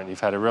environment. You've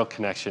had a real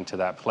connection to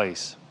that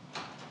place.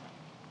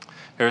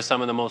 Here are some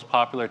of the most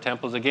popular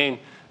temples. Again,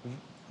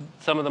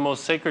 some of the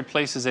most sacred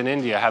places in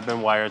India have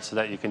been wired so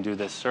that you can do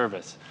this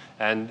service.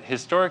 And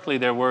historically,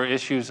 there were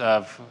issues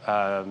of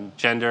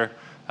gender.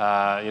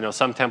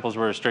 Some temples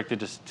were restricted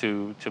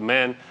to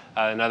men.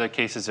 In other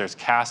cases, there's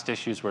caste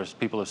issues where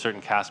people of certain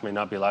castes may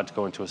not be allowed to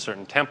go into a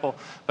certain temple.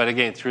 But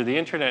again, through the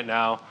internet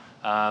now,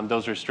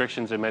 those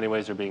restrictions in many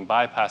ways are being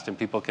bypassed, and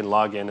people can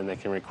log in and they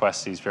can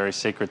request these very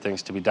sacred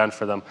things to be done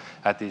for them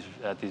at these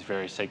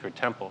very sacred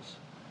temples.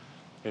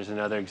 Here's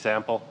another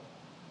example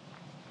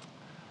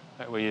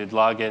where you'd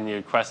log in, you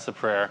request the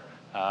prayer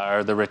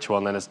or the ritual,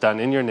 and then it's done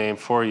in your name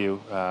for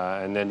you,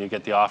 and then you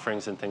get the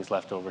offerings and things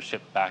left over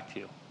shipped back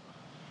to you.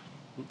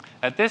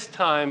 At this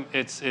time,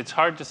 it's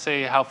hard to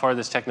say how far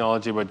this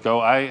technology would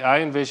go. I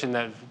envision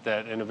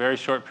that in a very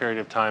short period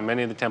of time,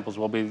 many of the temples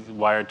will be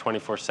wired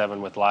 24/7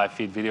 with live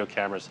feed video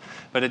cameras.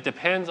 But it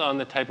depends on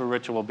the type of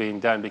ritual being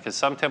done, because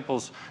some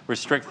temples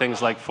restrict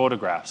things like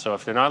photographs. So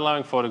if they're not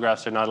allowing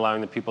photographs, they're not allowing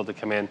the people to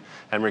come in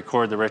and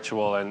record the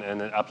ritual and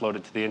then upload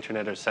it to the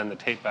internet or send the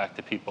tape back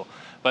to people.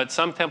 But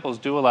some temples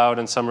do allow it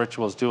and some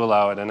rituals do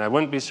allow it. And I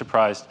wouldn't be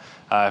surprised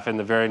if in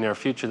the very near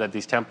future that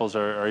these temples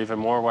are even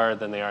more wired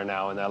than they are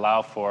now, and they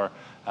allow for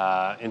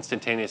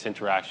instantaneous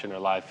interaction or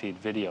live feed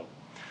video.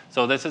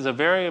 So this is a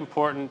very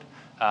important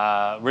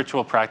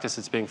ritual practice.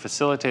 It's being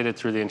facilitated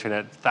through the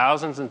internet.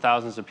 Thousands and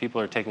thousands of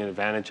people are taking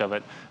advantage of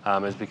it.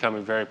 It's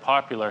becoming very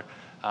popular.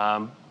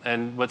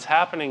 And what's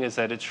happening is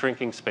that it's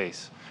shrinking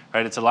space.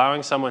 Right? It's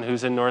allowing someone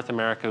who's in North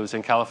America, who's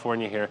in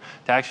California here,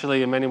 to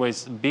actually in many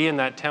ways be in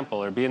that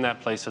temple or be in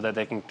that place so that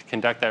they can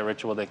conduct that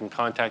ritual. They can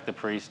contact the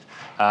priest,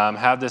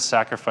 have this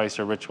sacrifice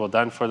or ritual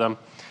done for them.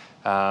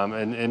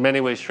 And in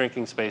many ways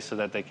shrinking space so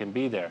that they can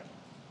be there.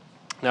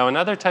 Now,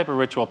 another type of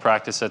ritual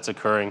practice that's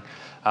occurring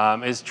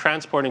is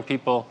transporting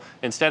people,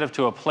 instead of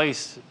to a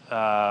place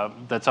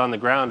that's on the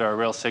ground or a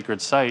real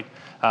sacred site,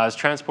 is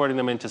transporting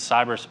them into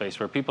cyberspace,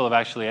 where people have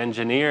actually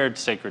engineered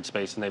sacred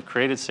space and they've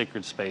created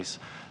sacred space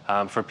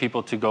for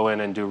people to go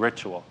in and do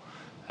ritual.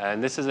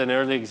 And this is an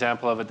early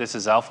example of it. This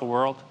is Alpha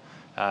World.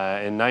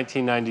 In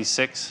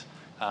 1996,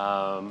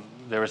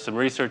 there were some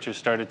researchers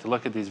started to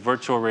look at these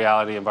virtual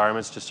reality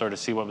environments to sort of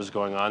see what was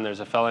going on.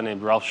 There's a fellow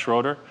named Ralph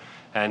Schroeder,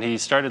 and he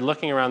started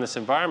looking around this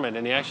environment,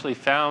 and he actually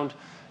found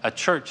a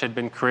church had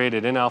been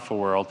created in Alpha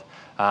World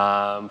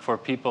for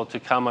people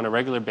to come on a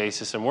regular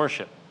basis and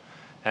worship.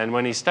 And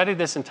when he studied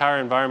this entire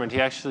environment,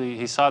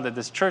 he saw that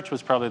this church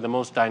was probably the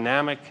most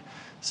dynamic,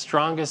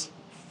 strongest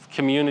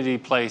community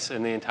place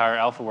in the entire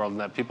Alpha World, and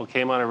that people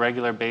came on a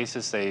regular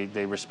basis.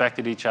 They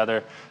respected each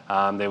other.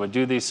 They would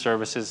do these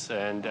services,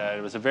 and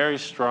it was a very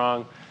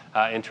strong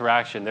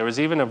interaction. There was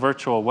even a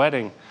virtual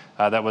wedding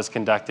that was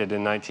conducted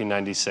in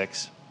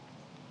 1996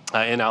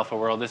 in Alpha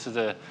World. This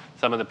is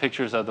some of the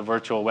pictures of the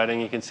virtual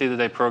wedding. You can see that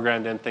they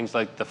programmed in things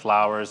like the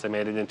flowers. They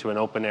made it into an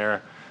open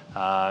air,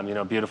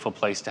 beautiful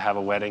place to have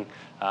a wedding.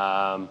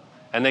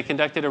 And they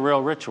conducted a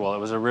real ritual. It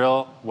was a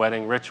real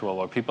wedding ritual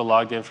where people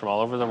logged in from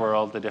all over the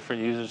world. The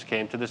different users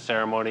came to the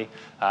ceremony.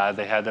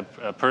 They had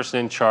a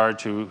person in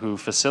charge who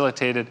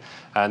facilitated,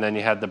 and then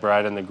you had the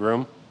bride and the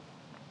groom.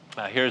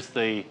 Here's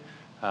the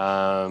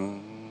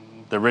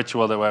the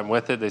ritual that went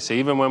with it. They say,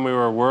 even when we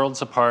were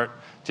worlds apart,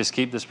 just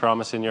keep this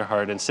promise in your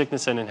heart. In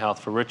sickness and in health,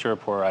 for richer or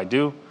poorer, I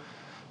do.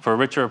 For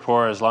richer or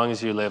poorer, as long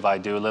as you live, I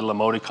do. A little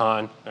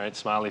emoticon, right,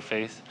 smiley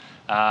face.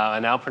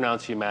 And I'll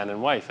pronounce you man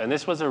and wife. And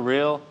this was a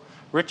real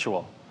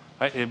ritual.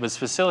 Right? It was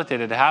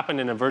facilitated. It happened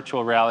in a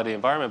virtual reality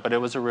environment, but it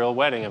was a real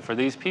wedding. And for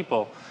these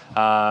people,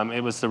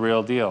 it was the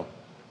real deal.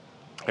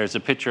 There's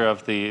a picture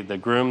of the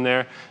groom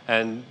there.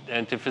 And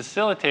to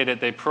facilitate it,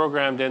 they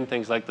programmed in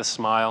things like the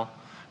smile,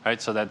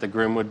 right, so that the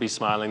groom would be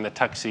smiling, the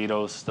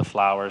tuxedos, the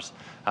flowers.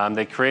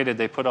 They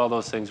put all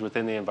those things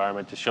within the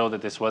environment to show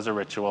that this was a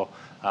ritual,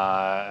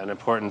 an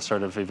important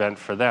sort of event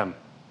for them.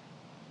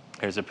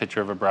 Here's a picture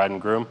of a bride and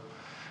groom.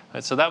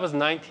 Right, so that was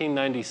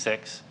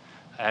 1996.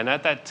 And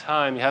at that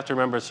time, you have to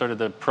remember sort of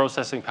the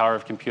processing power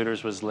of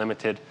computers was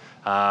limited.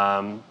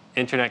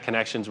 Internet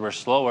connections were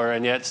slower,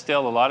 and yet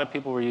still a lot of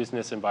people were using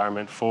this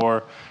environment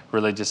for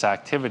religious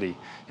activity.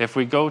 If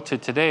we go to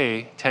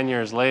today, 10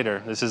 years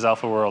later, this is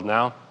Alpha World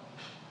now.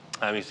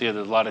 You see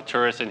there's a lot of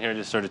tourists in here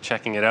just sort of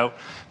checking it out.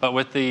 But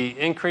with the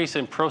increase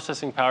in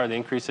processing power, the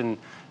increase in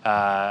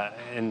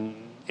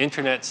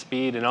internet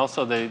speed, and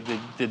also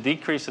the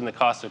decrease in the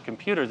cost of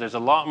computers, there's a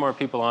lot more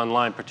people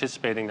online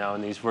participating now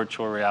in these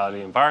virtual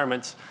reality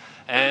environments.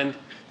 And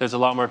there's a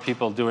lot more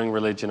people doing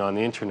religion on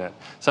the internet.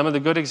 Some of the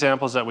good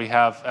examples that we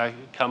have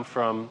come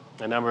from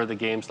a number of the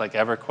games like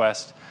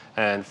EverQuest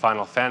and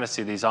Final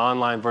Fantasy, these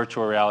online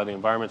virtual reality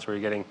environments where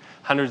you're getting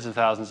hundreds of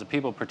thousands of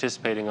people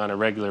participating on a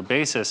regular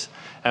basis.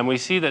 And we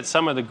see that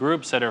some of the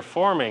groups that are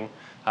forming,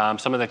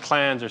 some of the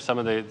clans or some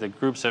of the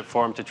groups that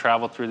form to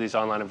travel through these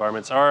online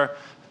environments are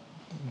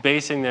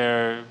basing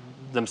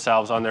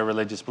themselves on their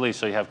religious beliefs.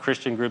 So you have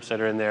Christian groups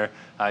that are in there,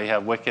 you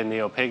have Wiccan,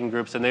 neo-pagan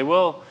groups, and they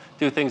will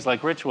do things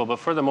like ritual, but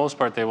for the most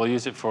part, they will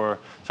use it for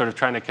sort of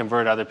trying to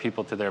convert other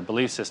people to their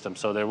belief system.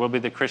 So there will be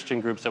the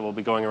Christian groups that will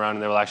be going around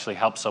and they will actually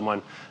help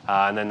someone,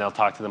 and then they'll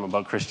talk to them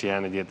about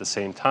Christianity at the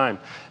same time.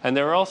 And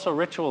there are also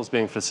rituals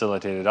being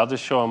facilitated. I'll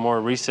just show a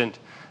more recent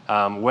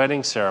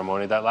wedding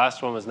ceremony. That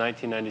last one was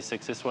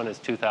 1996. This one is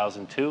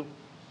 2002.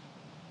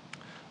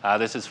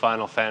 This is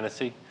Final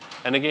Fantasy.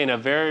 And again, a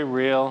very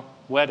real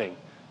wedding.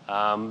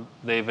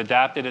 They've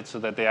adapted it so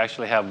that they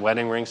actually have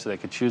wedding rings, so they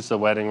could choose the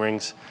wedding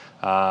rings.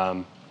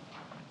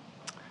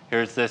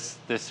 Here's this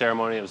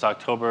ceremony. It was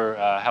October,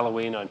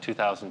 Halloween on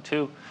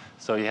 2002.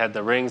 So you had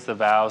the rings, the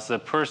vows. The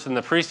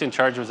priest in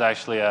charge was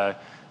actually a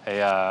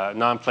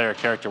non-player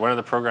character. One of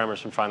the programmers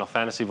from Final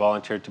Fantasy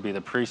volunteered to be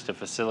the priest to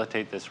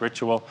facilitate this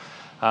ritual.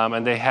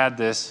 And they had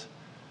this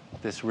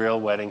real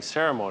wedding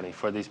ceremony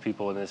for these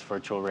people in this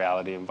virtual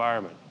reality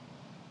environment.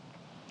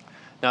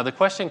 Now the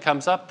question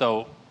comes up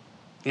though,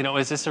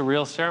 is this a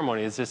real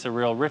ceremony? Is this a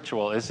real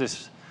ritual?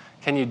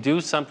 Can you do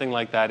something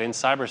like that in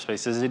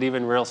cyberspace? Is it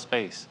even real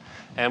space?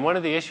 And one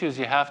of the issues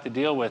you have to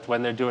deal with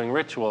when they're doing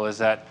ritual is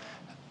that,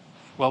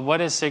 well,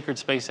 what is sacred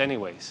space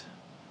anyways?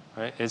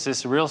 Right? Is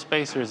this real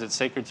space or is it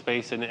sacred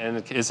space? And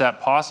is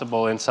that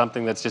possible in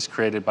something that's just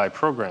created by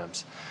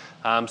programs?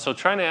 So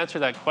trying to answer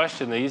that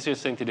question, the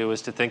easiest thing to do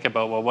is to think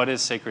about, well, what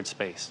is sacred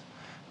space?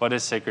 What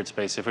is sacred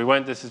space? If we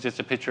went, this is just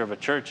a picture of a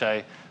church.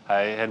 I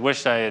had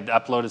wished I had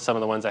uploaded some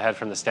of the ones I had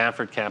from the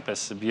Stanford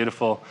campus, a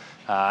beautiful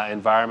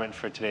environment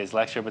for today's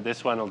lecture, but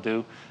this one will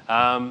do.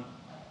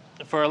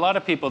 For a lot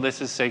of people, this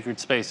is sacred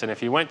space. And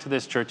if you went to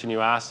this church and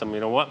you asked them,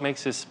 what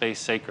makes this space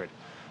sacred?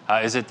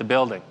 Is it the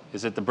building?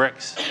 Is it the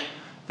bricks?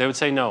 They would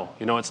say no.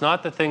 It's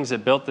not the things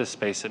that built this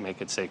space that make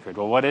it sacred.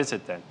 Well, what is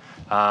it then?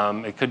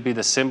 It could be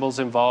the symbols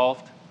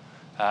involved.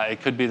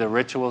 It could be the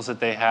rituals that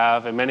they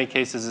have. In many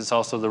cases, it's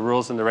also the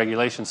rules and the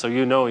regulations. So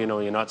you're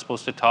not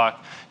supposed to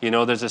talk.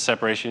 There's a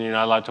separation. You're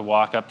not allowed to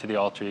walk up to the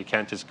altar. You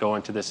can't just go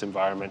into this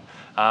environment.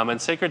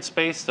 And sacred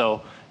space,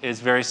 though,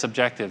 is very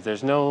subjective.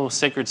 There's no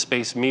sacred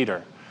space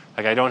meter.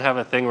 Like I don't have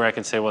a thing where I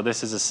can say, well,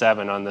 this is a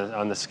 7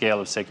 on the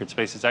scale of sacred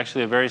space. It's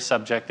actually a very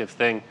subjective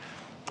thing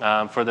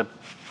for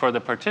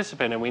the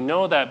participant. And we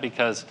know that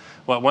because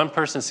what one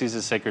person sees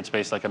as sacred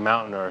space, like a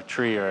mountain or a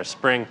tree or a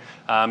spring,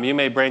 you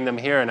may bring them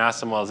here and ask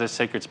them, well, is this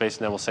sacred space?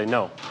 And they will say,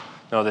 no,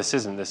 this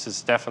isn't. This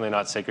is definitely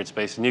not sacred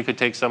space. And you could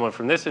take someone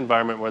from this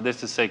environment where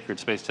this is sacred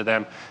space to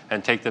them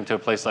and take them to a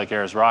place like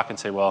Ayers Rock and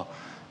say, well,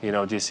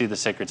 do you see the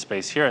sacred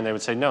space here? And they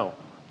would say, no,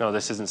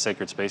 this isn't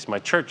sacred space. My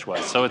church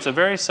was. So it's a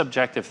very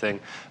subjective thing.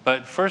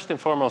 But first and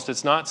foremost,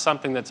 it's not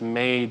something that's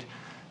made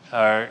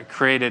or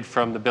created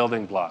from the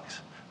building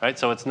blocks. Right?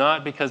 So it's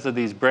not because of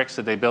these bricks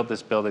that they built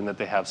this building that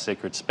they have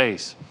sacred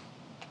space.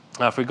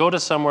 Now, if we go to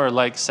somewhere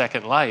like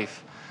Second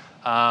Life,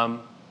 the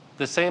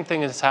same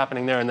thing is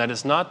happening there, in that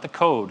it's not the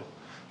code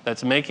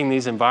that's making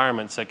these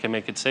environments that can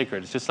make it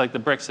sacred. It's just like the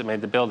bricks that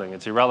made the building.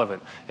 It's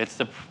irrelevant. It's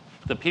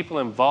the people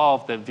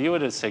involved that view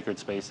it as sacred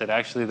space that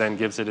actually then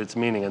gives it its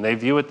meaning. And they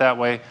view it that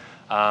way,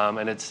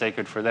 and it's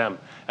sacred for them.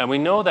 And we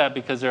know that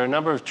because there are a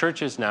number of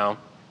churches now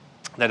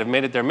that have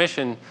made it their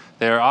mission.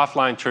 They're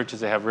offline churches.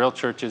 They have real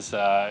churches,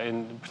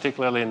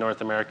 particularly in North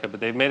America, but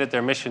they've made it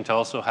their mission to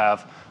also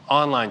have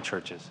online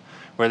churches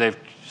where they've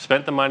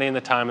spent the money and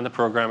the time and the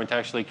programming to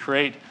actually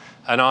create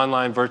an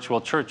online virtual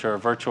church or a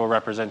virtual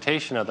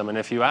representation of them. And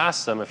if you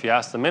ask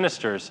the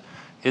ministers,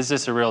 is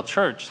this a real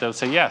church? They'll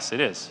say, yes, it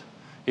is.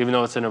 Even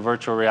though it's in a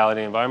virtual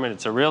reality environment,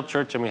 it's a real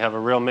church and we have a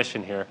real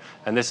mission here.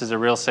 And this is a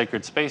real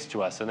sacred space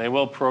to us. And they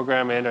will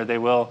program in, or they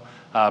will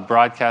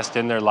broadcast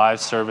in their live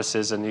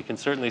services. And you can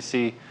certainly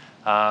see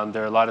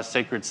there are a lot of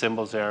sacred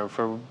symbols there. And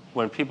for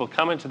when people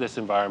come into this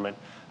environment,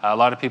 a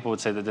lot of people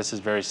would say that this is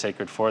very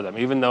sacred for them,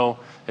 even though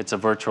it's a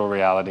virtual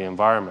reality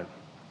environment.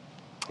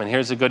 And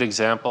here's a good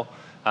example.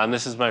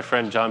 This is my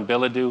friend John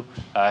Bilodeau.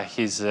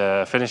 He's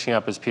finishing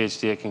up his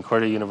PhD at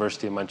Concordia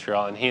University in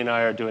Montreal, and he and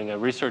I are doing a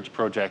research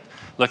project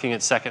looking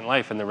at Second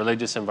Life and the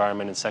religious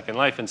environment in Second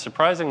Life. And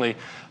surprisingly,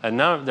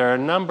 there are a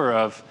number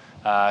of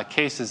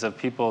cases of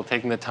people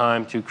taking the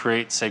time to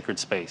create sacred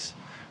space.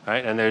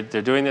 Right? And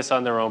they're doing this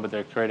on their own, but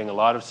they're creating a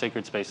lot of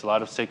sacred space, a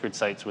lot of sacred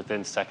sites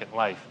within Second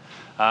Life.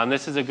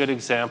 This is a good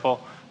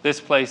example. This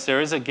place,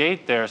 there is a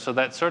gate there, so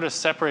that sort of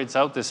separates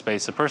out this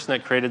space. The person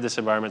that created this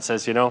environment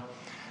says, you know,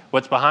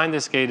 what's behind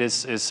this gate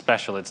is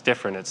special. It's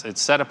different.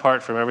 It's set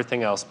apart from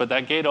everything else. But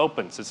that gate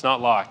opens. It's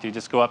not locked. You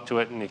just go up to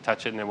it and you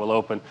touch it and it will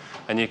open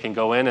and you can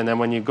go in. And then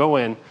when you go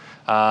in,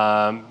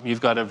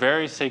 you've got a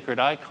very sacred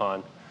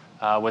icon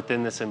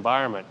within this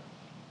environment.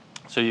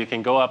 So you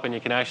can go up and you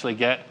can actually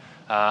get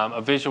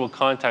a visual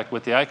contact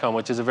with the icon,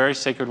 which is a very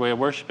sacred way of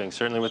worshiping,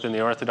 certainly within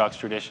the Orthodox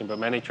tradition, but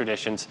many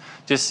traditions,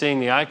 just seeing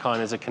the icon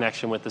is a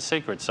connection with the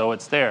sacred. So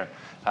it's there.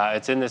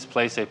 It's in this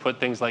place. They put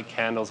things like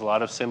candles. A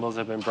lot of symbols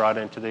have been brought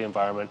into the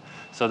environment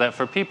so that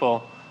for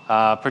people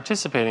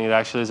participating, it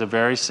actually is a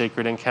very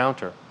sacred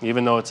encounter,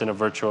 even though it's in a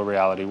virtual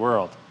reality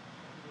world.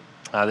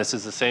 This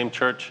is the same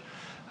church.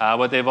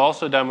 What they've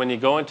also done when you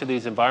go into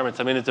these environments,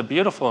 I mean, it's a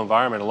beautiful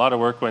environment. A lot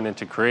of work went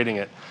into creating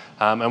it.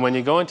 And when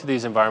you go into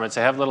these environments,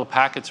 they have little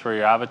packets for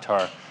your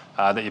avatar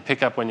that you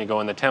pick up when you go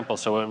in the temple.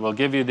 So it will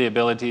give you the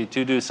ability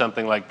to do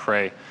something like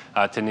pray,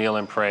 to kneel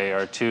and pray,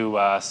 or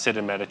to sit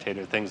and meditate,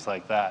 or things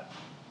like that.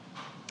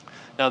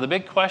 Now, the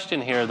big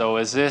question here, though,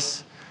 is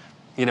this,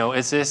 you know,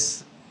 is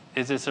this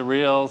a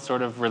real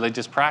sort of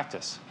religious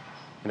practice?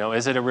 You know,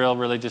 is it a real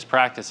religious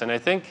practice? And I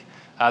think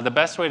the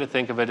best way to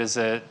think of it is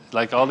that,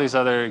 like all these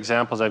other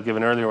examples I've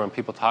given earlier, when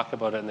people talk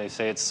about it and they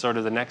say it's sort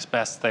of the next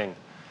best thing.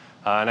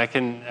 And I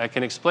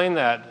can explain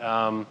that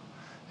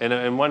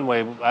in one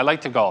way. I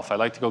like to golf. I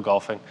like to go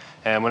golfing.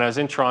 And when I was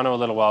in Toronto a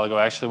little while ago,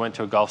 I actually went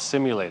to a golf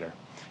simulator.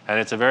 And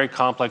it's a very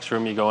complex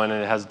room. You go in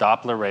and it has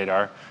Doppler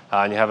radar.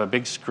 And you have a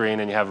big screen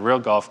and you have real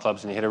golf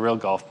clubs and you hit a real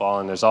golf ball.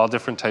 And there's all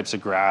different types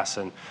of grass.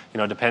 And you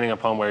know, depending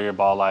upon where your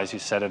ball lies, you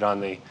set it on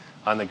the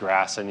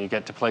grass and you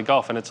get to play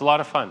golf. And it's a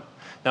lot of fun.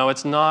 Now,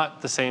 it's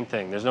not the same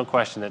thing. There's no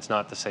question it's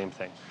not the same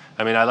thing.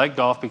 I mean, I like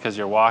golf because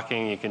you're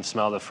walking, you can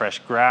smell the fresh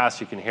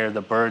grass, you can hear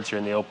the birds, you're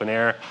in the open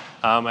air,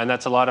 and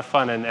that's a lot of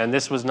fun. And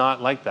this was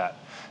not like that.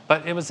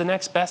 But it was the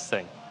next best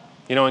thing.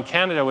 You know, in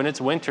Canada, when it's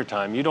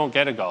wintertime, you don't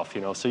get to golf,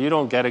 you know, so you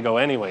don't get to go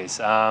anyways.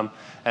 Or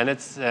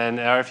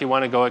if you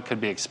want to go, it could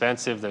be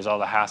expensive. There's all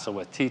the hassle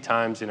with tee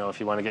times. You know, if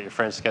you want to get your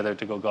friends together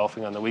to go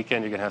golfing on the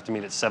weekend, you're going to have to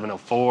meet at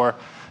 7:04.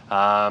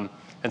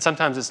 And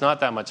sometimes it's not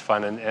that much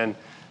fun. And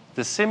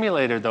the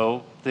simulator,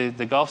 though,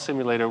 the golf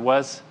simulator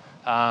was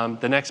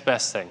the next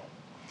best thing.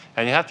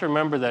 And you have to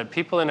remember that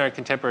people in our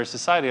contemporary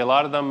society, a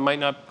lot of them might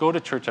not go to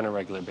church on a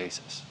regular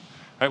basis.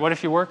 Right? What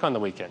if you work on the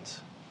weekends?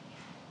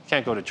 You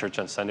can't go to church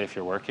on Sunday if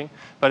you're working.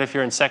 But if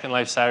you're in Second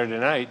Life Saturday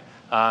night,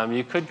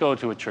 you could go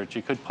to a church.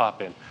 You could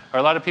pop in. Or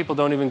a lot of people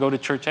don't even go to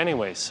church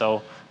anyway.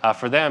 So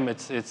for them,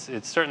 it's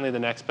certainly the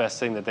next best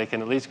thing, that they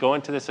can at least go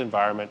into this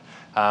environment.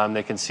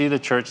 They can see the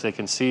church. They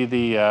can see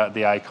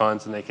the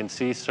icons. And they can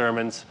see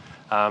sermons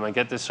and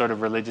get this sort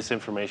of religious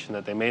information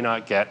that they may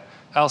not get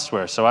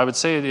elsewhere. So I would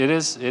say it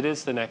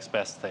is the next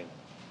best thing.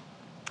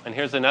 And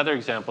here's another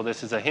example.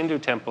 This is a Hindu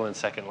temple in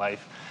Second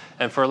Life.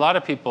 And for a lot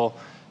of people,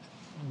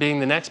 being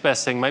the next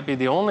best thing might be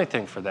the only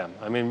thing for them.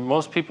 I mean,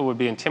 most people would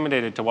be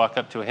intimidated to walk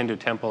up to a Hindu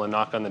temple and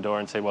knock on the door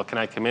and say, well, can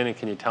I come in and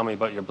can you tell me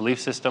about your belief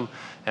system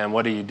and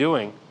what are you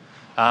doing?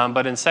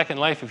 But in Second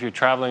Life, if you're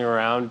traveling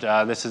around,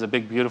 this is a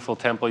big, beautiful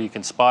temple. You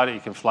can spot it.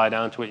 You can fly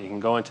down to it. You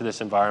can go into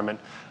this environment.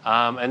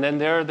 And then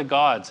there are the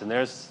gods, and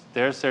there's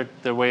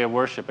their way of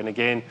worship. And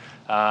again,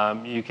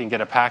 you can get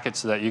a packet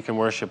so that you can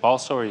worship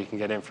also, or you can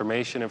get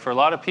information. And for a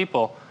lot of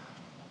people,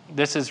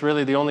 this is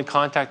really the only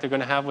contact they're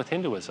going to have with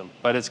Hinduism.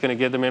 But it's going to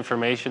give them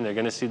information. They're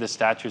going to see the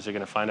statues. They're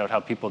going to find out how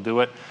people do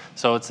it.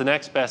 So it's the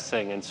next best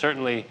thing, and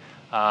certainly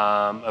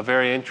a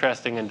very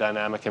interesting and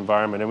dynamic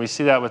environment. And we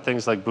see that with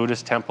things like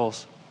Buddhist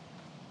temples,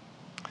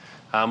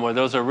 where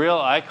those are real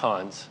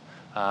icons,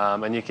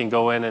 and you can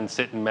go in and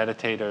sit and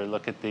meditate or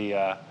look at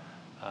the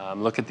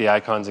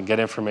icons and get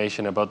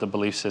information about the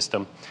belief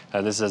system.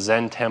 This is a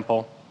Zen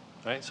temple,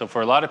 right? So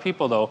for a lot of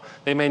people, though,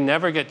 they may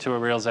never get to a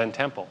real Zen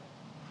temple,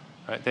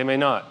 right? They may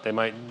not. They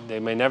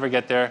may never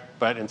get there,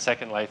 but in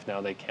Second Life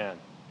now they can.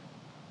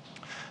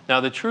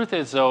 Now the truth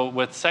is, though,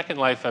 with Second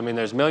Life, I mean,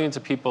 there's millions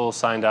of people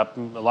signed up, a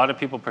lot of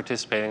people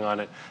participating on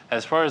it.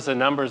 As far as the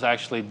numbers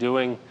actually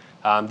doing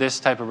this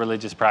type of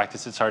religious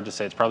practice, it's hard to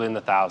say. It's probably in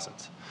the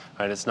thousands.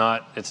 Right? It's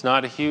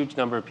not a huge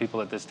number of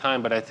people at this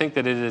time, but I think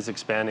that it is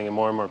expanding and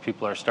more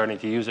people are starting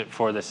to use it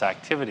for this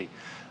activity.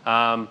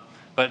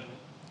 But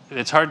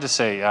it's hard to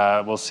say.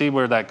 We'll see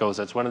where that goes.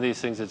 It's one of these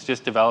things that's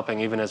just developing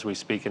even as we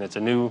speak, and it's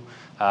a new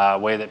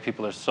way that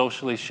people are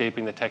socially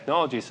shaping the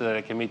technology so that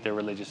it can meet their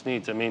religious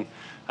needs. I mean,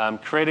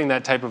 creating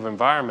that type of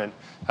environment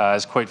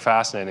is quite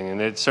fascinating,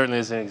 and it certainly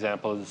is an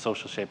example of the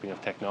social shaping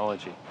of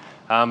technology.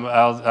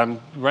 I'm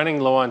running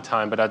low on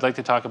time, but I'd like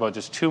to talk about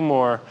just two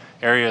more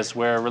areas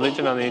where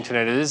religion on the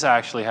internet is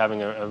actually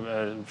having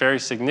a very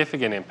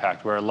significant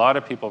impact, where a lot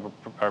of people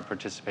are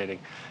participating,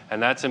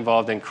 and that's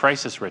involved in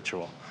crisis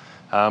ritual.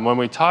 When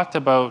we talked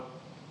about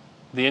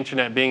the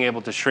internet being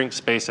able to shrink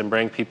space and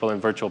bring people in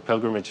virtual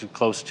pilgrimage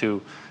close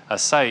to a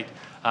site,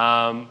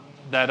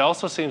 that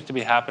also seems to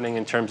be happening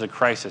in terms of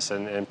crisis,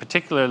 and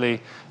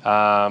particularly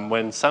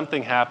when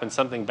something happens,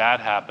 something bad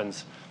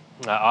happens,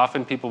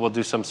 often people will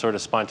do some sort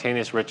of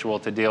spontaneous ritual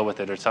to deal with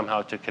it or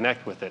somehow to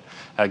connect with it.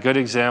 A good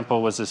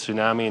example was the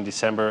tsunami in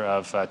December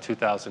of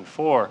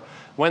 2004.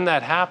 When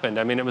that happened,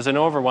 I mean, it was an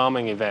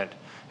overwhelming event.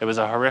 It was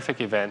a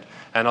horrific event,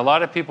 and a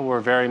lot of people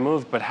were very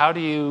moved, but how do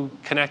you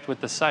connect with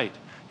the site?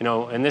 You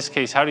know, in this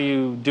case, how do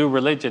you do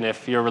religion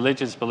if your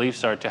religious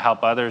beliefs are to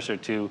help others or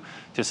to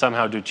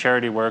somehow do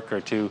charity work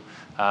or to, you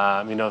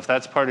know, if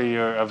that's part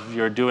of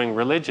your doing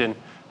religion,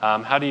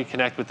 how do you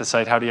connect with the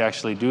site? How do you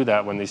actually do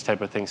that when these type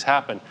of things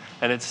happen?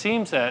 And it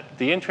seems that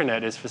the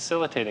internet is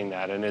facilitating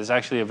that and is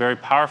actually a very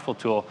powerful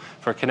tool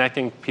for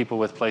connecting people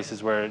with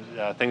places where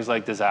things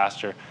like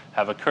disaster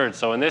have occurred.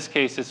 So in this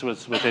case, this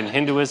was within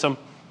Hinduism.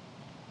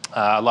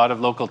 A lot of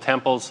local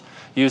temples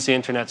used the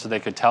internet so they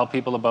could tell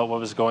people about what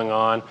was going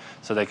on,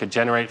 so they could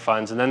generate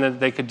funds, and then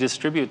they could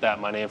distribute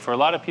that money. And for a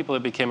lot of people,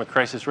 it became a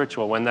crisis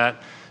ritual. When that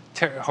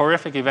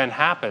horrific event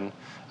happened,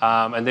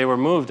 and they were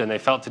moved and they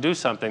felt to do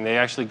something, they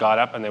actually got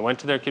up and they went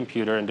to their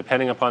computer, and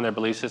depending upon their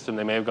belief system,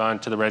 they may have gone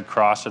to the Red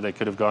Cross or they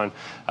could have gone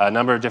a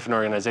number of different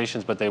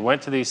organizations, but they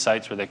went to these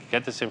sites where they could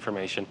get this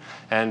information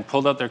and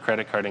pulled out their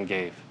credit card and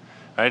gave.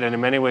 Right? And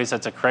in many ways,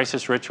 that's a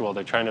crisis ritual.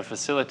 They're trying to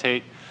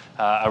facilitate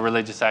a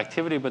religious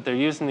activity, but they're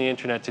using the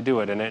internet to do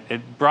it. And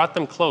it brought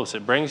them close.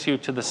 It brings you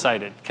to the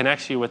site. It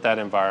connects you with that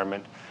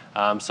environment.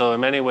 So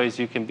in many ways,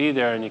 you can be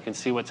there and you can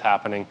see what's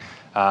happening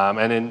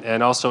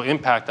and also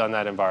impact on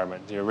that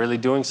environment. You're really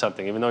doing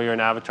something. Even though you're an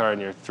avatar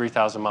and you're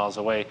 3,000 miles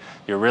away,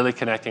 you're really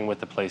connecting with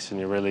the place and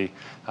you're really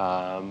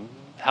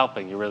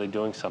helping. You're really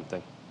doing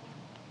something.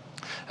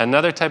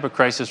 Another type of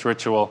crisis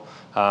ritual,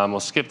 we'll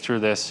skip through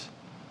this,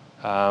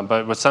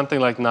 but with something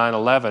like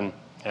 9/11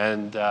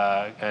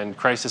 and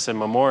crisis and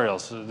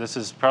memorials, this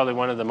is probably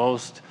one of the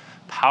most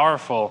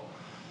powerful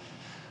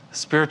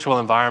spiritual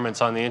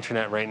environments on the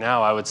internet right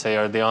now, I would say,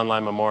 are the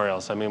online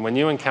memorials. I mean, when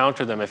you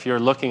encounter them, if you're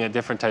looking at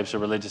different types of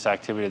religious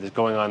activity that's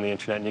going on the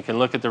internet, and you can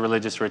look at the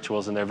religious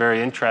rituals, and they're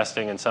very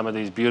interesting, and some of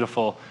these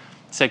beautiful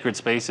sacred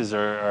spaces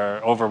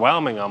are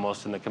overwhelming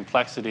almost in the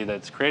complexity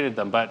that's created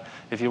them. But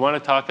if you want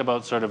to talk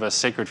about sort of a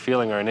sacred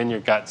feeling or an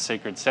in-your-gut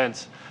sacred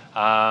sense,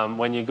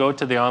 when you go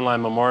to the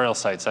online memorial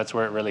sites, that's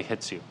where it really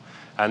hits you.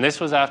 And this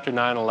was after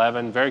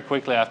 9/11, very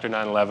quickly after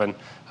 9/11,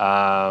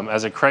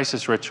 as a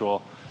crisis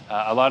ritual.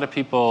 A lot of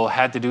people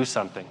had to do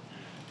something.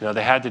 You know,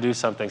 they had to do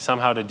something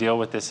somehow to deal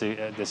with this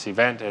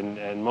event.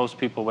 And most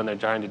people, when they're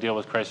trying to deal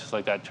with crisis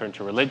like that, turn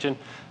to religion.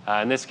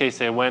 In this case,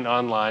 they went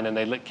online and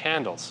they lit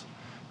candles.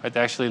 Right? They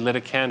actually lit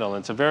a candle.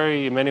 And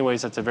in many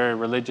ways, it's a very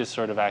religious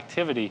sort of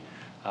activity.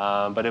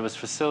 But it was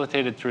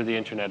facilitated through the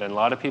internet, and a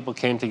lot of people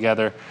came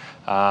together.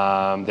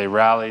 They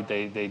rallied.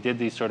 They did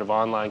these sort of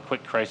online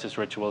quick crisis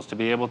rituals to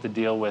be able to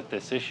deal with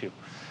this issue.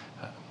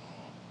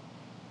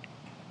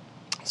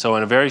 So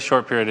in a very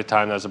short period of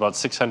time, there was about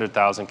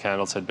 600,000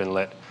 candles had been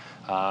lit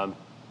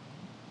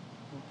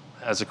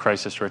as a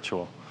crisis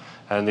ritual.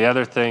 And the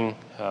other thing,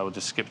 we'll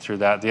just skip through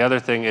that. The other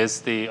thing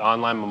is the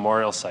online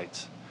memorial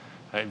sites.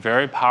 Right?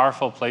 Very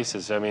powerful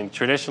places. I mean,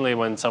 traditionally,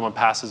 when someone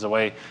passes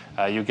away,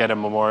 you get a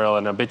memorial,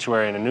 an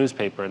obituary in a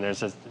newspaper, and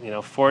there's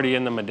 40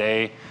 in them a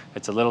day.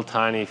 It's a little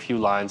tiny few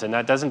lines, and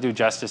that doesn't do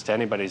justice to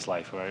anybody's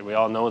life. Right? We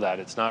all know that.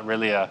 It's not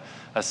really a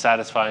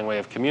satisfying way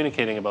of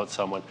communicating about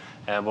someone.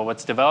 But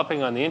what's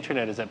developing on the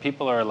internet is that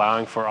people are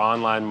allowing for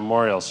online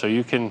memorials. So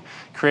you can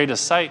create a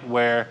site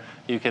where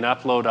you can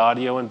upload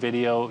audio and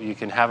video. You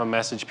can have a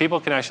message. People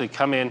can actually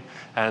come in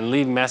and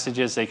leave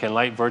messages. They can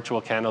light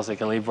virtual candles. They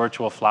can leave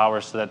virtual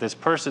flowers so that this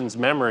person's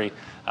memory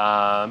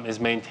is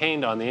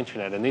maintained on the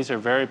internet. And these are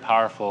very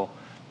powerful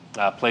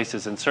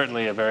places, and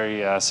certainly a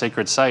very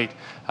sacred site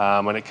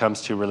when it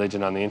comes to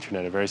religion on the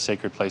internet, a very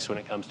sacred place when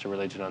it comes to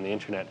religion on the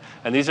internet.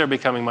 And these are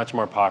becoming much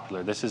more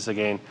popular. This is,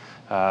 again,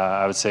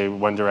 I would say,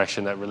 one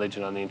direction that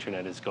religion on the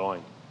internet is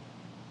going.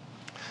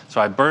 So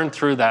I burned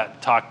through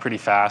that talk pretty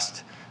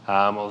fast.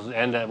 We'll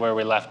end at where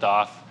we left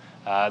off.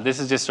 This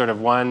is just sort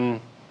of one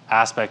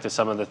aspect of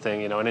some of the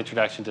thing, an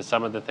introduction to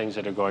some of the things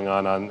that are going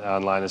on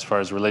online as far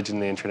as religion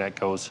and the internet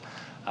goes.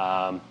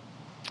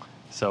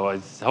 So I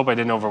hope I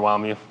didn't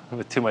overwhelm you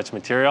with too much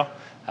material.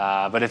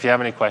 But if you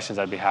have any questions,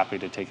 I'd be happy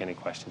to take any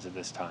questions at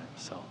this time.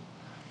 So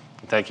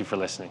thank you for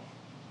listening.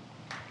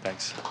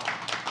 Thanks.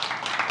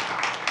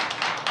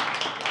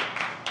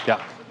 Yeah.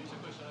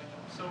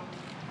 So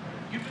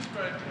you've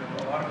described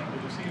a lot of people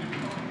who seem to be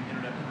using the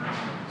internet for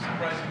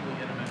surprisingly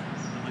intimate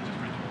religious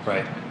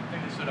Right. The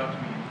thing that stood out to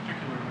me in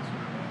particular was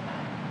sort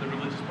of the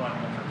religious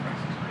biometric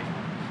crisis, right?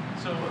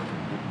 So,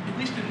 at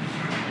least in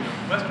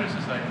Western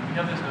society, we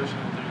have this notion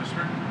that there's a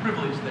certain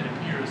privilege that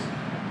appears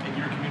in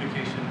your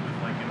communication with,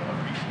 like, a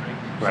priest, right?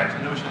 Right. There's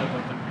a notion of,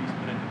 like, the priest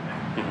benefit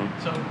thing.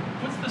 So,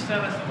 what's the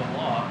status of the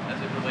law as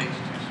it relates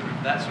to sort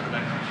of that sort of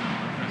activity,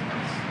 for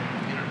instance,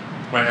 the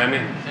internet? Right. I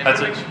mean,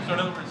 so in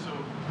other words,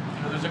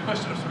 there's a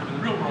question of sort of in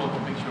the real world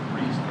what makes you a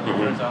priest. It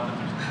turns out that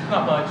there's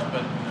not much,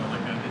 but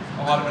like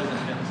a lot of it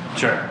is intense.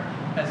 Sure.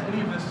 Has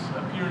any of this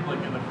appeared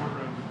like in the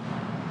courtroom,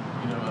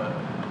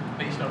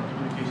 based on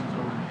communications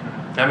over the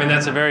internet? I mean,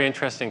 that's a very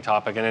interesting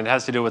topic, and it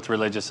has to do with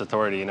religious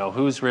authority.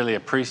 Who's really a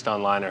priest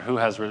online, or who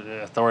has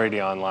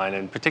authority online,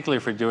 and particularly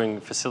for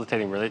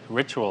facilitating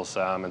rituals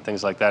and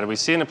things like that. We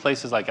see in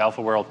places like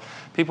Alpha World,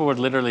 people would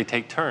literally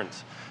take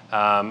turns.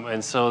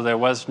 And so there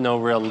was no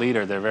real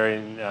leader. They're very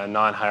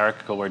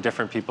non-hierarchical, where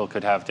different people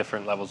could have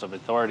different levels of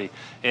authority.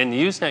 In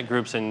Usenet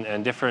groups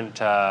and different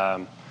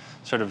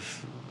sort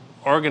of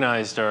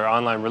organized or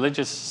online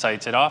religious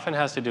sites, it often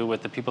has to do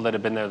with the people that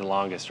have been there the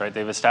longest, right?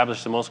 They've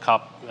established the most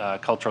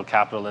cultural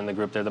capital in the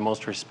group. They're the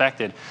most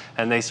respected,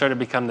 and they sort of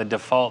become the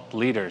default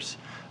leaders.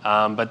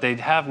 But they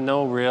have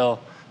no real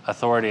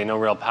authority and no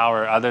real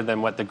power other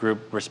than what the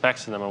group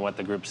respects in them and what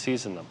the group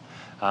sees in them.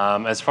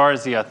 As far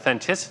as the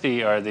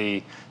authenticity or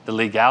the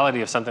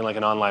legality of something like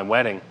an online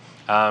wedding,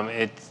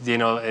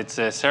 it's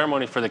a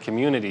ceremony for the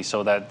community,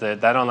 so that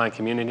that online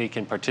community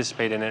can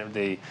participate in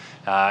it.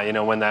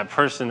 When that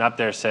person up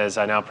there says,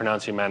 "I now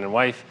pronounce you man and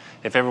wife,"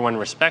 if everyone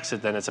respects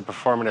it, then it's a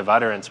performative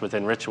utterance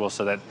within ritual,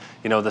 so that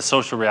the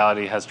social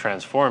reality has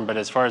transformed. But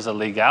as far as the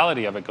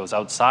legality of it goes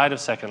outside of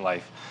Second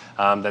Life,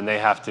 then they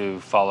have to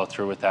follow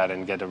through with that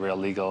and get a real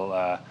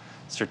legal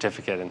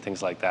certificate and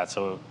things like that.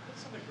 So.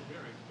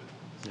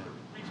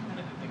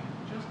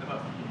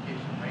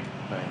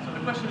 So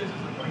the question is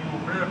are you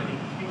aware of any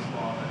case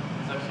law that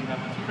has actually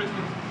happened? So for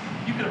instance,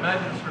 you can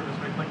imagine a service,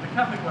 right? Like the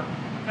Catholic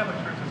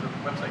Church has a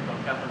website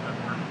called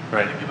Catholic.org.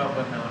 Right. They give out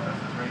webmail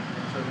addresses, right?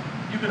 And so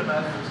you can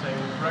imagine them saying,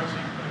 we're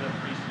actually putting up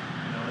priests,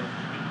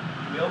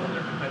 you mail them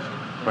their confession,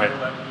 and right.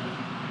 Go back to what you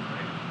can do,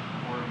 right?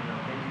 Or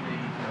maybe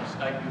they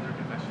Skype you their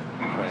confession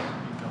and right.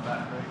 you go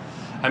back, right?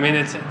 I mean,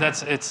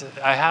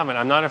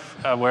 I'm not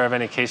aware of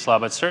any case law,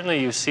 but certainly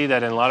you see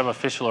that in a lot of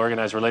official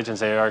organized religions,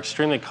 they are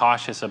extremely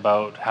cautious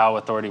about how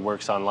authority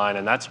works online,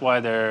 and that's why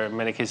in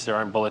many cases there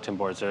aren't bulletin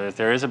boards. Or if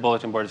there is a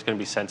bulletin board, it's going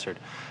to be censored.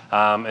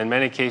 In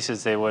many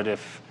cases, they would,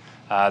 if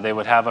they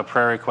would have a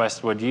prayer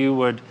request, you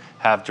would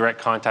have direct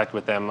contact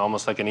with them,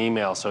 almost like an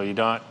email, so you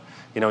don't,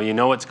 you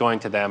know it's going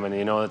to them, and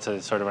it's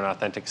a sort of an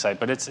authentic site.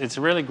 But it's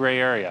a really gray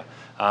area,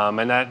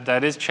 and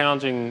that is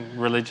challenging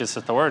religious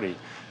authority,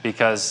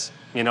 because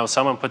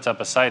someone puts up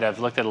a site. I've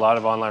looked at a lot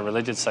of online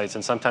religious sites,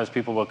 and sometimes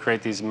people will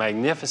create these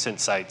magnificent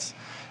sites.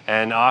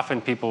 And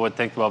often people would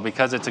think, well,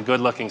 because it's a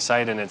good-looking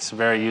site and it's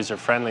very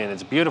user-friendly and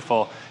it's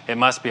beautiful, it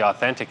must be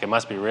authentic, it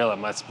must be real,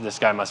 this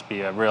guy must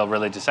be a real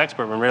religious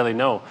expert. When really,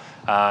 no,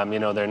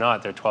 they're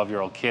not. They're a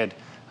 12-year-old kid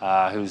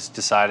who's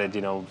decided,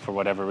 for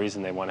whatever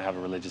reason, they want to have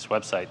a religious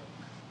website.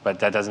 But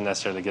that doesn't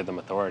necessarily give them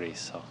authority.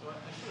 So I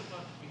should have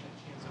thought we had a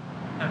chance of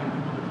having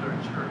people declare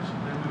a church,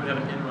 then we would have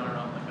an in-run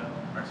around like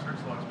our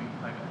search logs being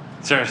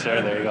private. Sure,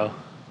 there you go.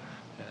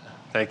 Yeah.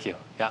 Thank you.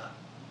 Yeah.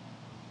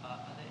 Are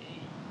there any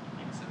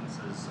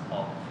incidences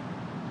of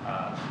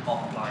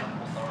offline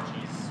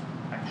authorities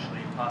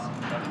actually passing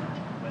judgment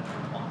on whether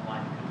an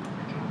online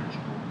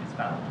ritual is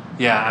valid?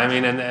 Yeah, I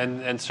mean,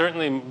 and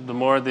certainly the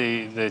more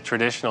the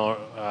traditional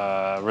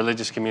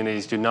religious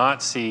communities do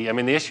not see, I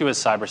mean, the issue is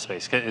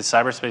cyberspace. Is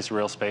cyberspace a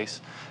real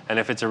space? And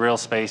if it's a real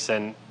space,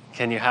 then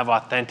can you have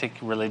authentic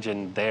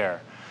religion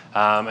there?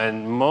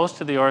 And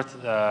most of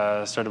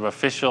the sort of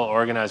official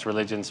organized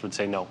religions would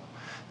say no.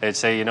 They'd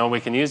say,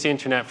 we can use the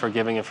internet for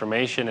giving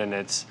information, and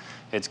it's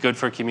good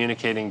for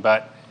communicating,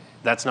 but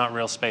that's not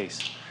real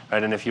space,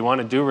 right? And if you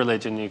want to do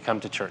religion, you come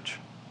to church.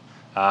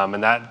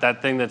 And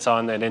that thing that's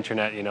on that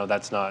internet,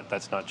 that's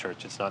not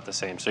church. It's not the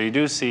same. So you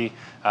do see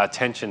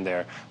tension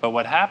there. But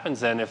what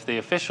happens then if the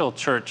official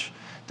church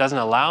doesn't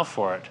allow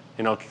for it?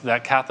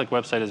 That Catholic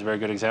website is a very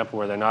good example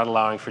where they're not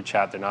allowing for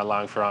chat, they're not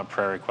allowing for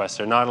prayer requests,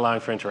 they're not allowing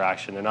for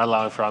interaction, they're not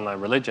allowing for online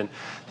religion.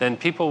 Then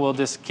people will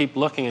just keep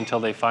looking until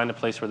they find a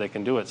place where they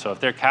can do it. So if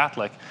they're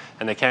Catholic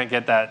and they can't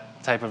get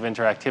that type of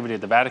interactivity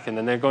at the Vatican,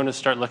 then they're going to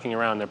start looking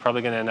around. They're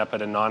probably going to end up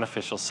at a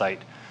non-official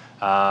site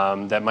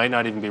that might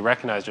not even be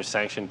recognized or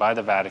sanctioned by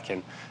the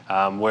Vatican,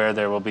 where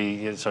there will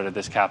be sort of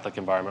this Catholic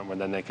environment where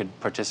then they could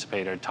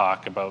participate or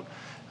talk about,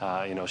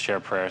 share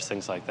prayers,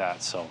 things like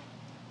that. So.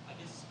 I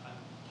guess I'm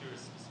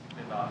curious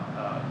specifically about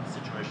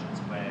situations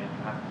where you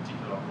have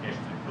particular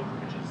obligations with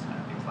pilgrimages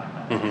and things like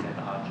that, say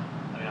the Hajj.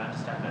 I mean, I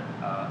understand that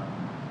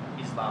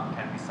Islam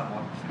can be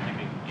somewhat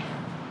forgiving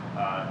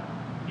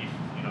if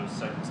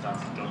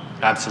circumstances don't.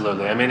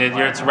 Absolutely. I mean,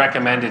 it's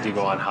recommended you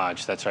go on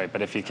Hajj. That's right.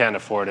 But if you can't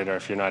afford it or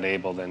if you're not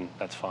able, then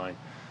that's fine.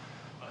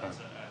 Okay, so has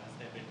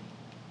there been,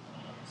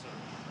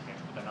 okay,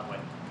 to put another way,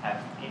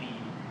 has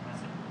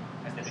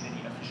there been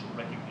any official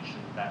recognition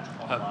that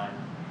online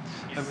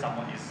if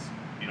someone is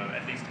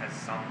at least has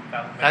some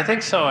value? I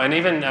think so, and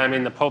even, I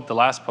mean, the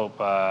last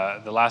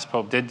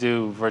pope did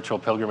do virtual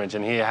pilgrimage,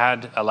 and he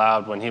had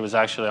allowed, when he was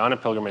actually on a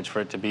pilgrimage,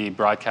 for it to be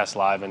broadcast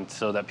live, and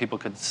so that people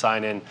could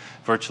sign in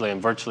virtually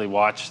and virtually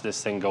watch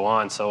this thing go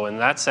on. So in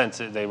that sense,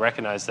 they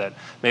recognized that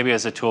maybe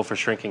as a tool for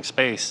shrinking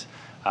space,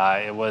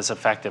 it was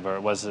effective, or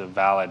it was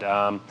valid.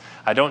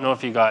 I don't know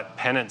if you got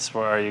penance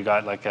or you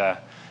got like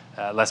a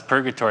less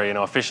purgatory,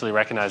 officially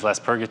recognized less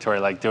purgatory,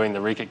 like doing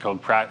the Recit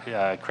Code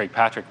Craig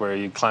Patrick, where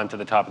you climb to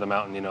the top of the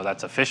mountain,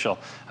 that's official.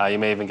 You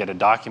may even get a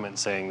document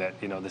saying that,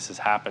 this has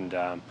happened.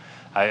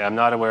 I'm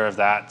not aware of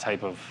that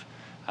type of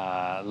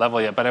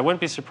level yet, but I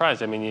wouldn't be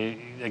surprised. I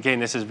mean, again,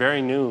 this is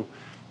very new,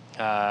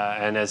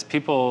 and if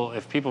people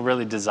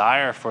really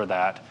desire for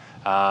that,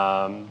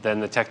 then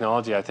the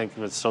technology, I think,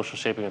 with social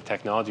shaping of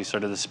technology,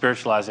 sort of the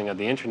spiritualizing of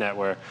the internet,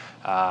 where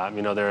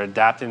they're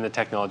adapting the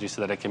technology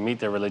so that it can meet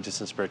their religious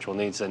and spiritual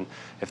needs. And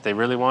if they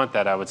really want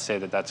that, I would say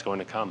that that's going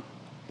to come.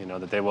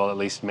 That they will at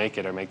least make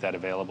it or make that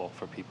available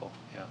for people.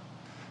 Yeah.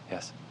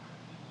 Yes.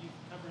 You've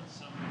covered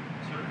some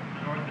sort of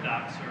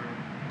unorthodox or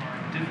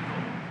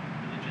difficult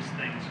religious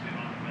things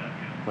on the web.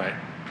 Right.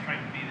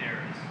 Trying to be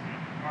there is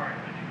hard.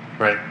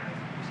 Right.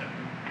 So,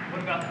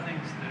 what about the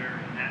things that are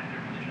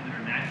religion that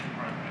are naturally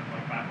hard,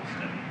 like Bible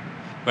study?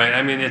 Right.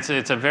 I mean,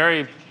 it's a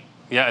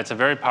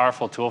very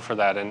powerful tool for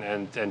that,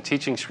 and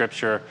teaching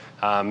scripture,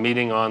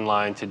 meeting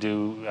online to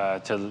do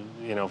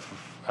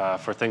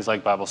for things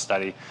like Bible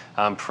study,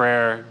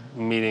 prayer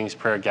meetings,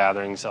 prayer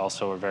gatherings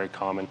also are very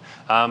common.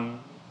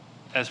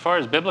 As far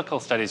as biblical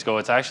studies go,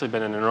 it's actually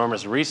been an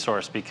enormous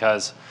resource,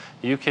 because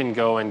you can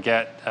go and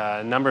get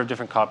a number of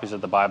different copies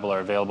of the Bible are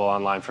available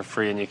online for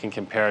free, and you can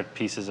compare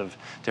pieces of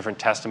different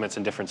testaments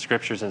and different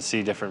scriptures and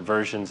see different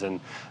versions. And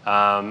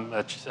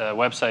a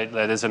website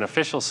that is an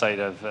official site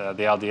of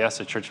the LDS,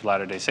 the Church of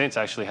Latter-day Saints,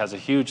 actually has a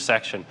huge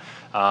section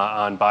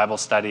on Bible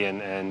study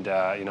and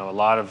a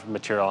lot of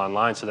material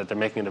online, so that they're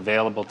making it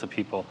available to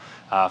people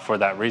for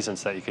that reason,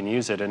 so that you can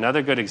use it.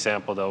 Another good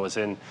example, though, is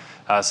in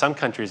some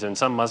countries, in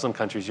some Muslim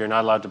countries, you're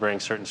not allowed to bring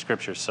certain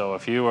scriptures. So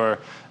if you are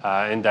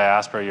in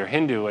diaspora, you're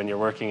Hindu, and you're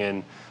working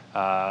in,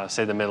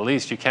 say, the Middle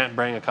East, you can't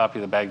bring a copy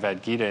of the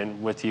Bhagavad Gita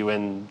with you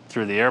in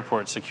through the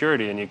airport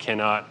security, and you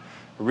cannot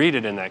read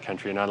it in that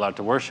country. You're not allowed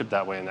to worship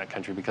that way in that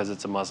country, because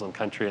it's a Muslim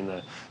country, and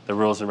the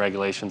rules and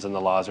regulations and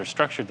the laws are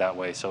structured that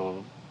way.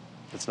 So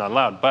it's not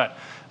allowed. But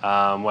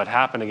what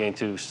happened, again,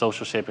 to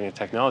social shaping of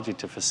technology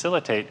to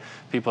facilitate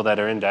people that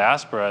are in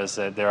diaspora, is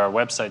that there are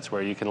websites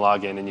where you can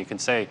log in and you can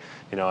say,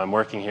 I'm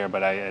working here,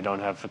 but I don't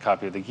have a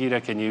copy of the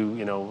Gita. Can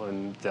you,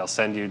 and they'll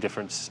send you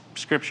different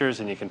scriptures,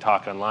 and you can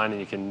talk online, and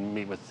you can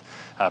meet with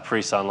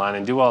priests online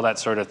and do all that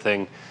sort of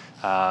thing,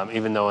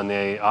 even though in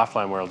the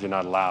offline world you're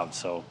not allowed.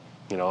 So,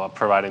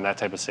 providing that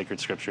type of sacred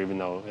scripture, even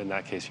though in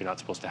that case you're not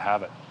supposed to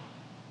have it.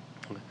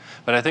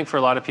 But I think for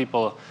a lot of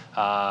people,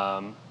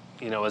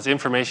 as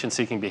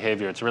information-seeking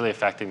behavior, it's really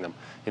affecting them.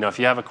 If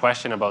you have a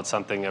question about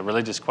something, a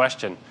religious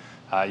question,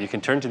 you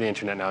can turn to the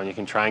internet now, and you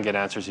can try and get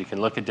answers. You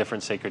can look at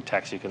different sacred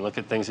texts. You can look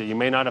at things that you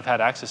may not have had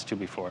access to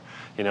before.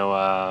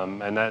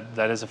 And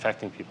that is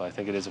affecting people. I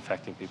think it is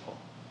affecting people.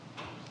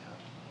 Yeah.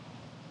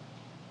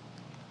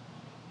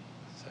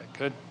 Is that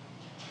good?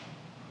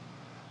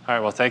 All right.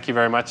 Well, thank you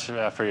very much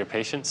for your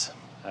patience.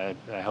 I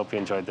hope you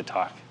enjoyed the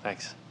talk.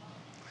 Thanks.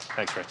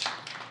 Thanks, Rich.